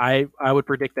 I would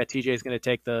predict that TJ is going to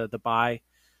take the bye.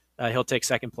 He'll take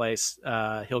second place.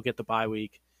 He'll get the bye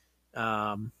week.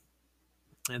 And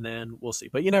then we'll see.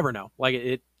 But you never know.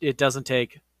 Like, it doesn't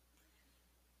take,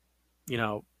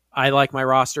 I like my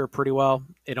roster pretty well.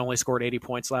 It only scored 80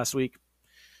 points last week.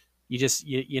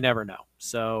 You never know.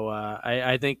 So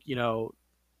I think,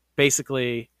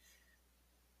 basically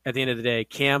at the end of the day,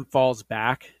 Cam falls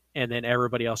back and then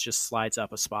everybody else just slides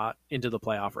up a spot into the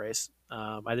playoff race.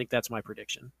 I think that's my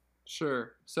prediction.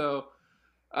 Sure. So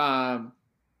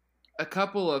a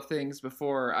couple of things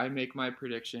before I make my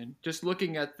prediction. Just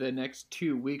looking at the next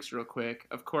 2 weeks real quick.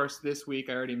 Of course, this week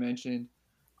I already mentioned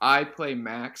I play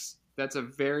Max. That's a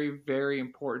very, very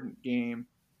important game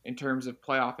in terms of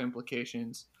playoff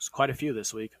implications. There's quite a few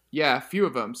this week. Yeah, a few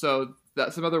of them. So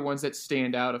some other ones that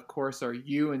stand out, of course, are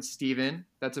you and Steven.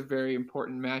 That's a very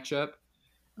important matchup.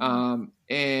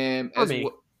 And For me.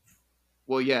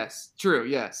 Well, yes, true,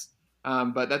 yes.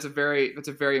 But that's a very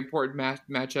important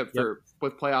matchup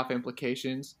with playoff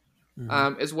implications,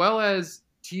 as well as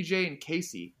TJ and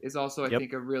Casey is also I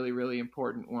think a really, really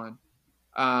important one.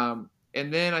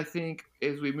 And then I think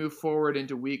as we move forward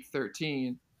into week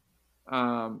 13,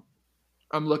 I'm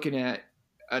looking at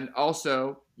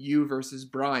also you versus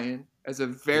Brian as a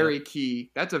very key.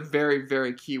 That's a very,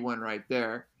 very key one right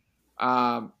there.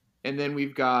 And then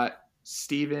we've got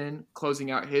Steven closing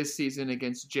out his season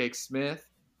against Jake Smith,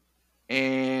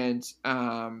 and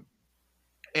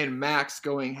Max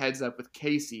going heads up with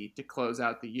Casey to close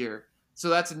out the year. So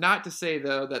that's not to say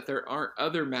though that there aren't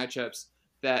other matchups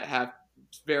that have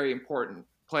very important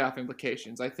playoff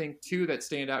implications. I think two that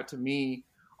stand out to me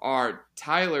are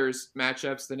Tyler's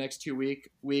matchups. The next 2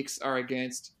 weeks are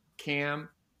against Cam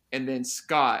and then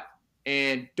Scott.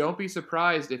 And don't be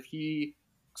surprised if he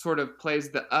sort of plays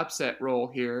the upset role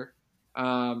here,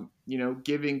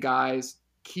 giving guys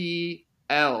key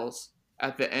L's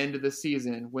at the end of the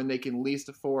season when they can least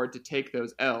afford to take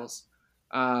those L's.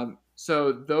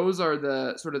 So those are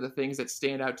the sort of the things that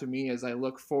stand out to me as I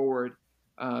look forward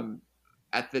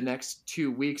at the next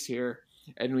 2 weeks here,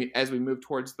 and as we move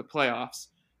towards the playoffs.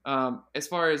 As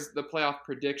far as the playoff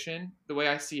prediction, the way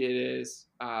I see it is,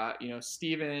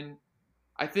 Steven,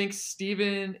 I think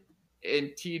Steven and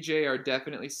TJ are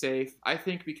definitely safe. I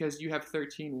think because you have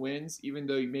 13 wins, even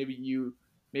though maybe you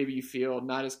feel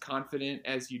not as confident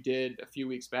as you did a few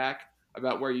weeks back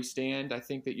about where you stand, I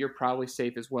think that you're probably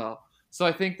safe as well. So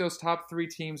I think those top 3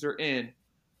 teams are in.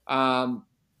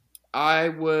 I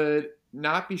would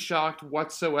not be shocked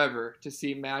whatsoever to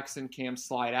see Max and Cam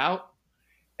slide out.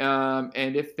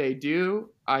 And if they do,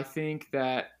 I think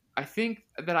that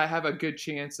I have a good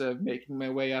chance of making my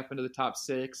way up into the top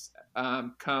 6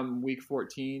 come week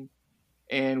 14.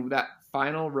 And that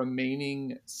final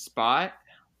remaining spot,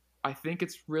 I think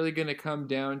it's really going to come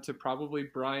down to probably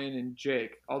Brian and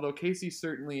Jake. Although Casey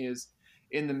certainly is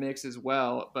in the mix as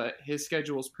well, but his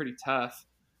schedule is pretty tough.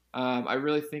 I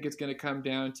really think it's going to come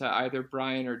down to either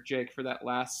Brian or Jake for that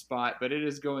last spot, but it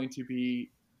is going to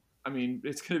be,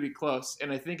 it's going to be close.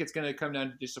 And I think it's going to come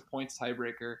down to just a points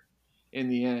tiebreaker in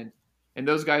the end. And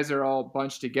those guys are all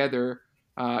bunched together.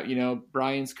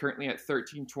 Brian's currently at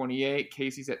 1328,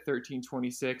 Casey's at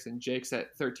 1326, and Jake's at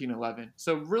 1311.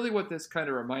 So really what this kind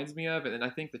of reminds me of, and I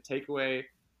think the takeaway,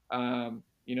 or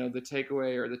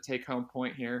the take-home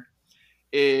point here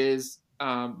is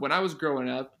when I was growing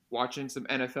up watching some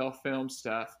NFL film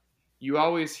stuff, you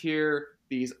always hear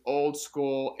these old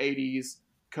school 80s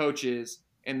coaches,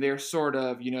 and they're sort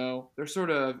of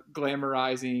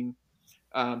glamorizing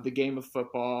the game of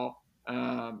football,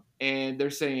 and they're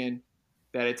saying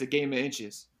that it's a game of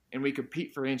inches and we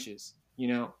compete for inches,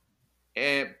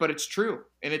 but it's true.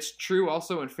 And it's true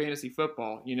also in fantasy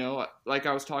football, like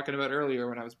I was talking about earlier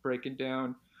when I was breaking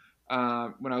down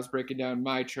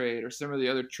my trade or some of the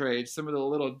other trades, some of the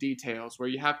little details where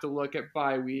you have to look at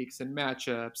bye weeks and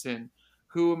matchups and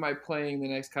who am I playing the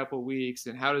next couple of weeks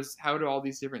and how do all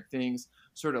these different things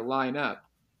sort of line up,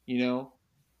 and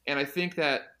I think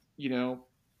that,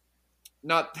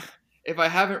 not if I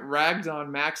haven't ragged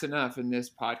on Max enough in this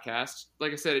podcast,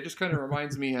 like I said, it just kind of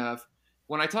reminds me of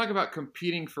when I talk about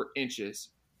competing for inches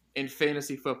in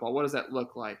fantasy football, what does that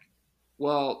look like?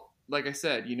 Well, like I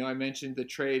said, I mentioned the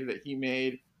trade that he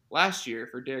made last year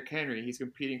for Derrick Henry. He's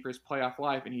competing for his playoff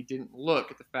life, and he didn't look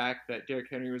at the fact that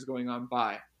Derrick Henry was going on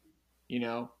bye.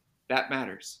 That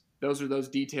matters. Those are those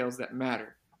details that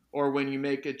matter. Or when you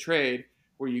make a trade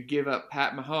where you give up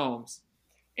Pat Mahomes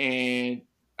and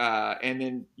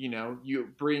then, you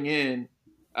bring in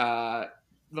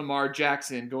Lamar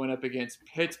Jackson going up against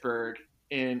Pittsburgh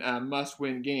in a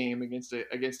must-win game against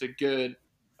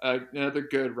another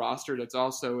good roster that's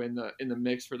also in the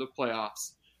mix for the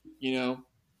playoffs,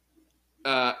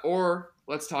 or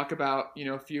let's talk about,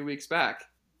 a few weeks back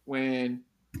when,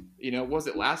 was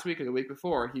it last week or the week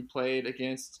before he played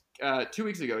against, 2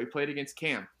 weeks ago, he played against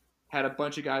Cam, had a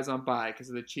bunch of guys on bye because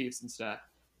of the Chiefs and stuff.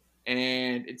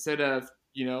 And instead of,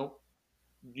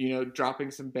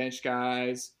 dropping some bench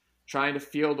guys, trying to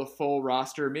field a full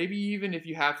roster, maybe even if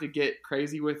you have to get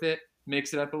crazy with it,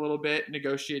 mix it up a little bit,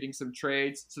 negotiating some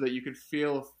trades so that you could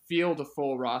field a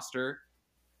full roster.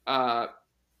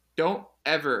 Don't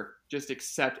ever just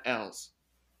accept L's.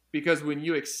 because when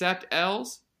you accept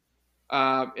L's,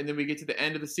 and then we get to the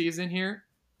end of the season here,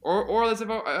 or as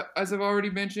I've already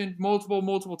mentioned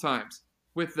multiple times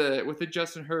with the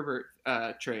Justin Herbert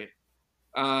trade,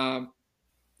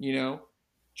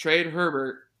 trade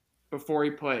Herbert before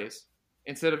he plays.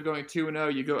 Instead of going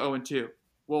 2-0, you go 0-2.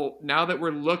 Well, now that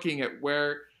we're looking at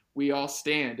where we all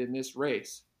stand in this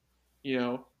race,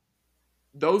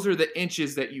 those are the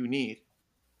inches that you need,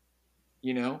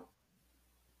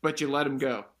 but you let him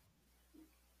go.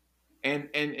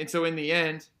 And so in the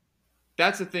end,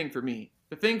 that's the thing for me.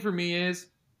 The thing for me is,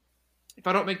 if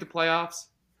I don't make the playoffs,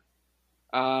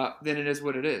 then it is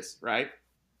what it is, right?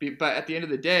 But at the end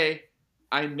of the day,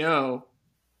 I know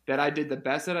that I did the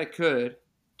best that I could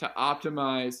to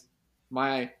optimize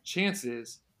my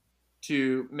chances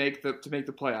to make the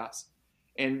playoffs.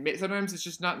 And sometimes it's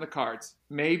just not in the cards.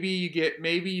 Maybe you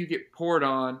get poured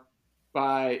on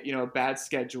by a bad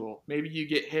schedule. Maybe you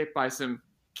get hit by some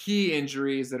key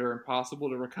injuries that are impossible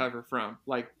to recover from,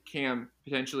 like Cam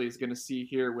potentially is going to see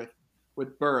here with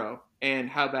Burrow, and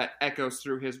how that echoes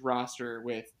through his roster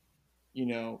with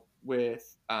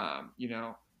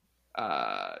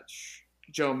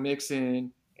Joe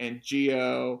Mixon and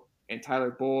Gio and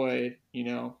Tyler Boyd.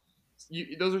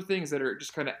 Those are things that are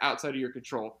just kind of outside of your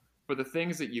control. But the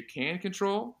things that you can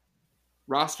control,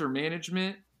 roster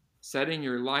management, setting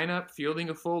your lineup, fielding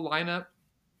a full lineup,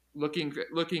 looking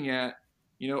at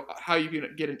how you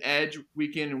can get an edge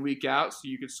week in and week out, so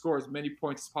you can score as many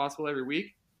points as possible every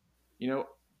week.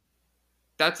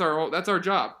 That's our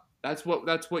job. That's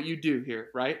what you do here,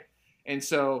 right? And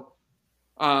so,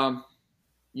 like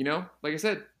I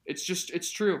said, it's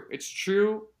true. It's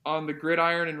true on the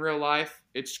gridiron in real life.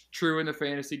 It's true in the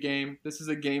fantasy game. This is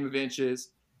a game of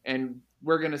inches, and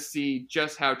we're gonna see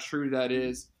just how true that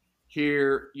is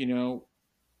here.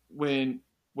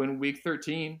 When week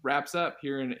 13 wraps up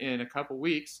here in a couple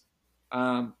weeks,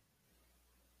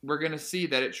 we're going to see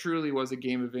that it truly was a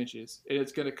game of inches.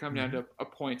 It's going to come down to a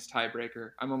points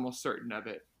tiebreaker. I'm almost certain of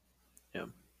it. Yeah.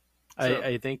 So,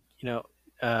 I think,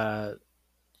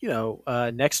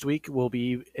 next week we'll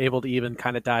be able to even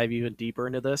kind of dive even deeper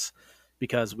into this,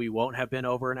 because we won't have been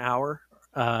over an hour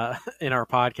in our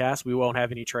podcast. We won't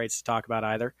have any trades to talk about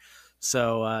either.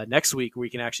 So next week we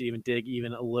can actually even dig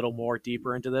even a little more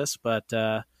deeper into this. But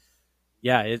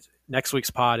next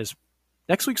week's pod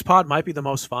might be the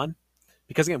most fun,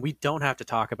 because again, we don't have to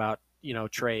talk about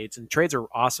trades, and trades are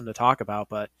awesome to talk about.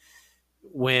 But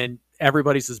when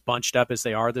everybody's as bunched up as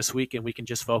they are this week, and we can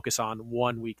just focus on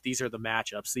 1 week, these are the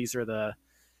matchups, these are the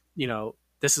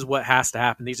this is what has to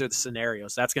happen, these are the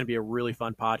scenarios. That's going to be a really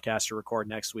fun podcast to record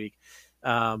next week.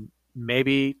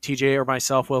 Maybe TJ or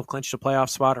myself will have clinched a playoff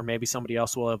spot, or maybe somebody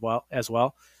else will as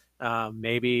well.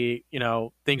 Maybe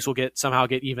things will somehow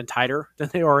get even tighter than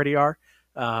they already are.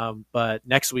 But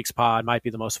next week's pod might be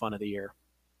the most fun of the year.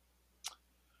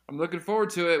 I'm looking forward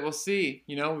to it. We'll see.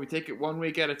 We take it 1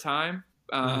 week at a time.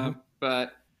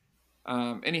 But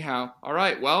anyhow, all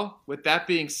right. Well, with that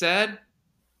being said,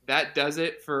 that does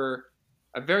it for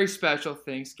a very special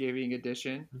Thanksgiving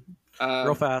edition.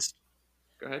 Real fast.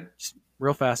 Go ahead.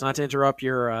 Real fast, not to interrupt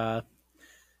your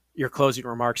closing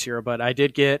remarks here, but I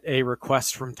did get a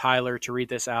request from Tyler to read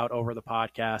this out over the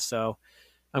podcast, so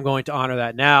I'm going to honor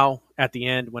that now at the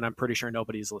end when I'm pretty sure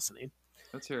nobody's listening.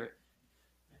 Let's hear it.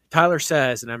 Tyler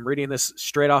says, and I'm reading this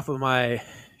straight off of my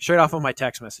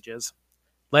text messages.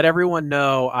 Let everyone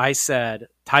know I said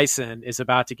Tyson is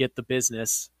about to get the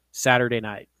business Saturday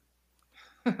night.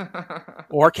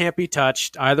 Or can't be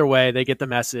touched. Either way, they get the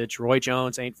message. Roy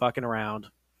Jones ain't fucking around.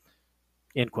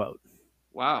 End quote.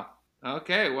 Wow.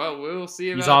 Okay. Well, we'll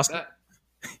see about that.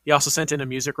 He also sent in a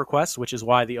music request, which is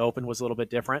why the open was a little bit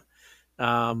different.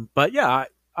 But yeah,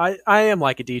 I am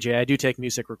like a DJ. I do take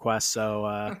music requests.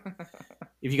 So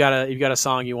if you got a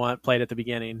song you want played at the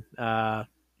beginning,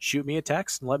 shoot me a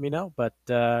text and let me know. But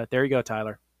there you go,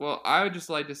 Tyler. Well, I would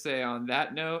just like to say on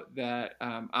that note that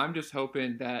I'm just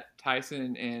hoping that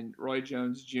Tyson and Roy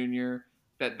Jones Jr.,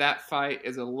 that fight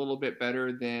is a little bit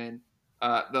better than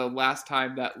the last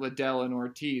time that Liddell and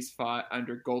Ortiz fought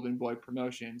under Golden Boy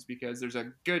Promotions, because there's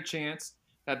a good chance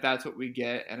that that's what we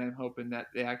get, and I'm hoping that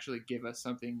they actually give us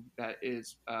something that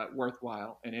is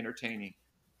worthwhile and entertaining.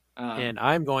 And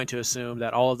I'm going to assume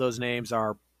that all of those names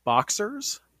are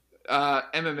boxers?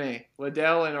 MMA.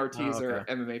 Liddell and Ortiz are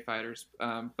MMA fighters,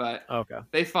 but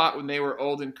they fought when they were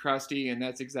old and crusty, and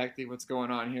that's exactly what's going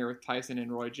on here with Tyson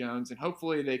and Roy Jones, and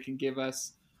hopefully they can give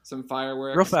us some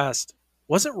fireworks. Real fast.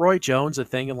 Wasn't Roy Jones a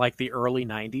thing in like the early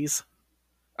 90s?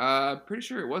 Pretty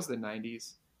sure it was the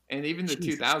 90s. And even the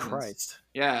Jesus 2000s. Christ.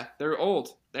 Yeah, they're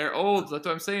old. They're old. That's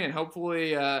what I'm saying.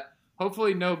 Hopefully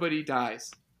nobody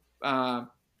dies.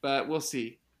 but we'll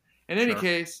see. In any Sure.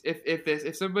 case,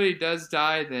 if somebody does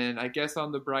die, then I guess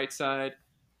on the bright side,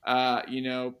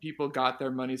 people got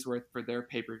their money's worth for their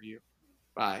pay-per-view.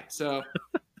 Bye. So,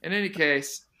 in any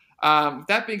case, with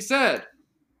that being said,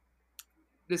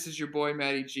 this is your boy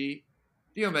Matty G,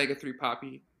 the Omega 3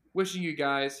 Poppy, wishing you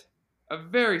guys a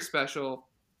very special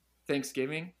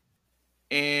Thanksgiving.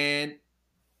 And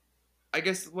I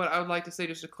guess what I would like to say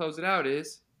just to close it out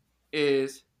is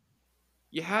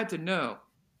you had to know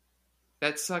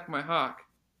that Suck My Hawk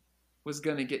was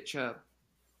gonna get Chubb.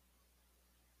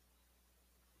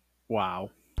 Wow.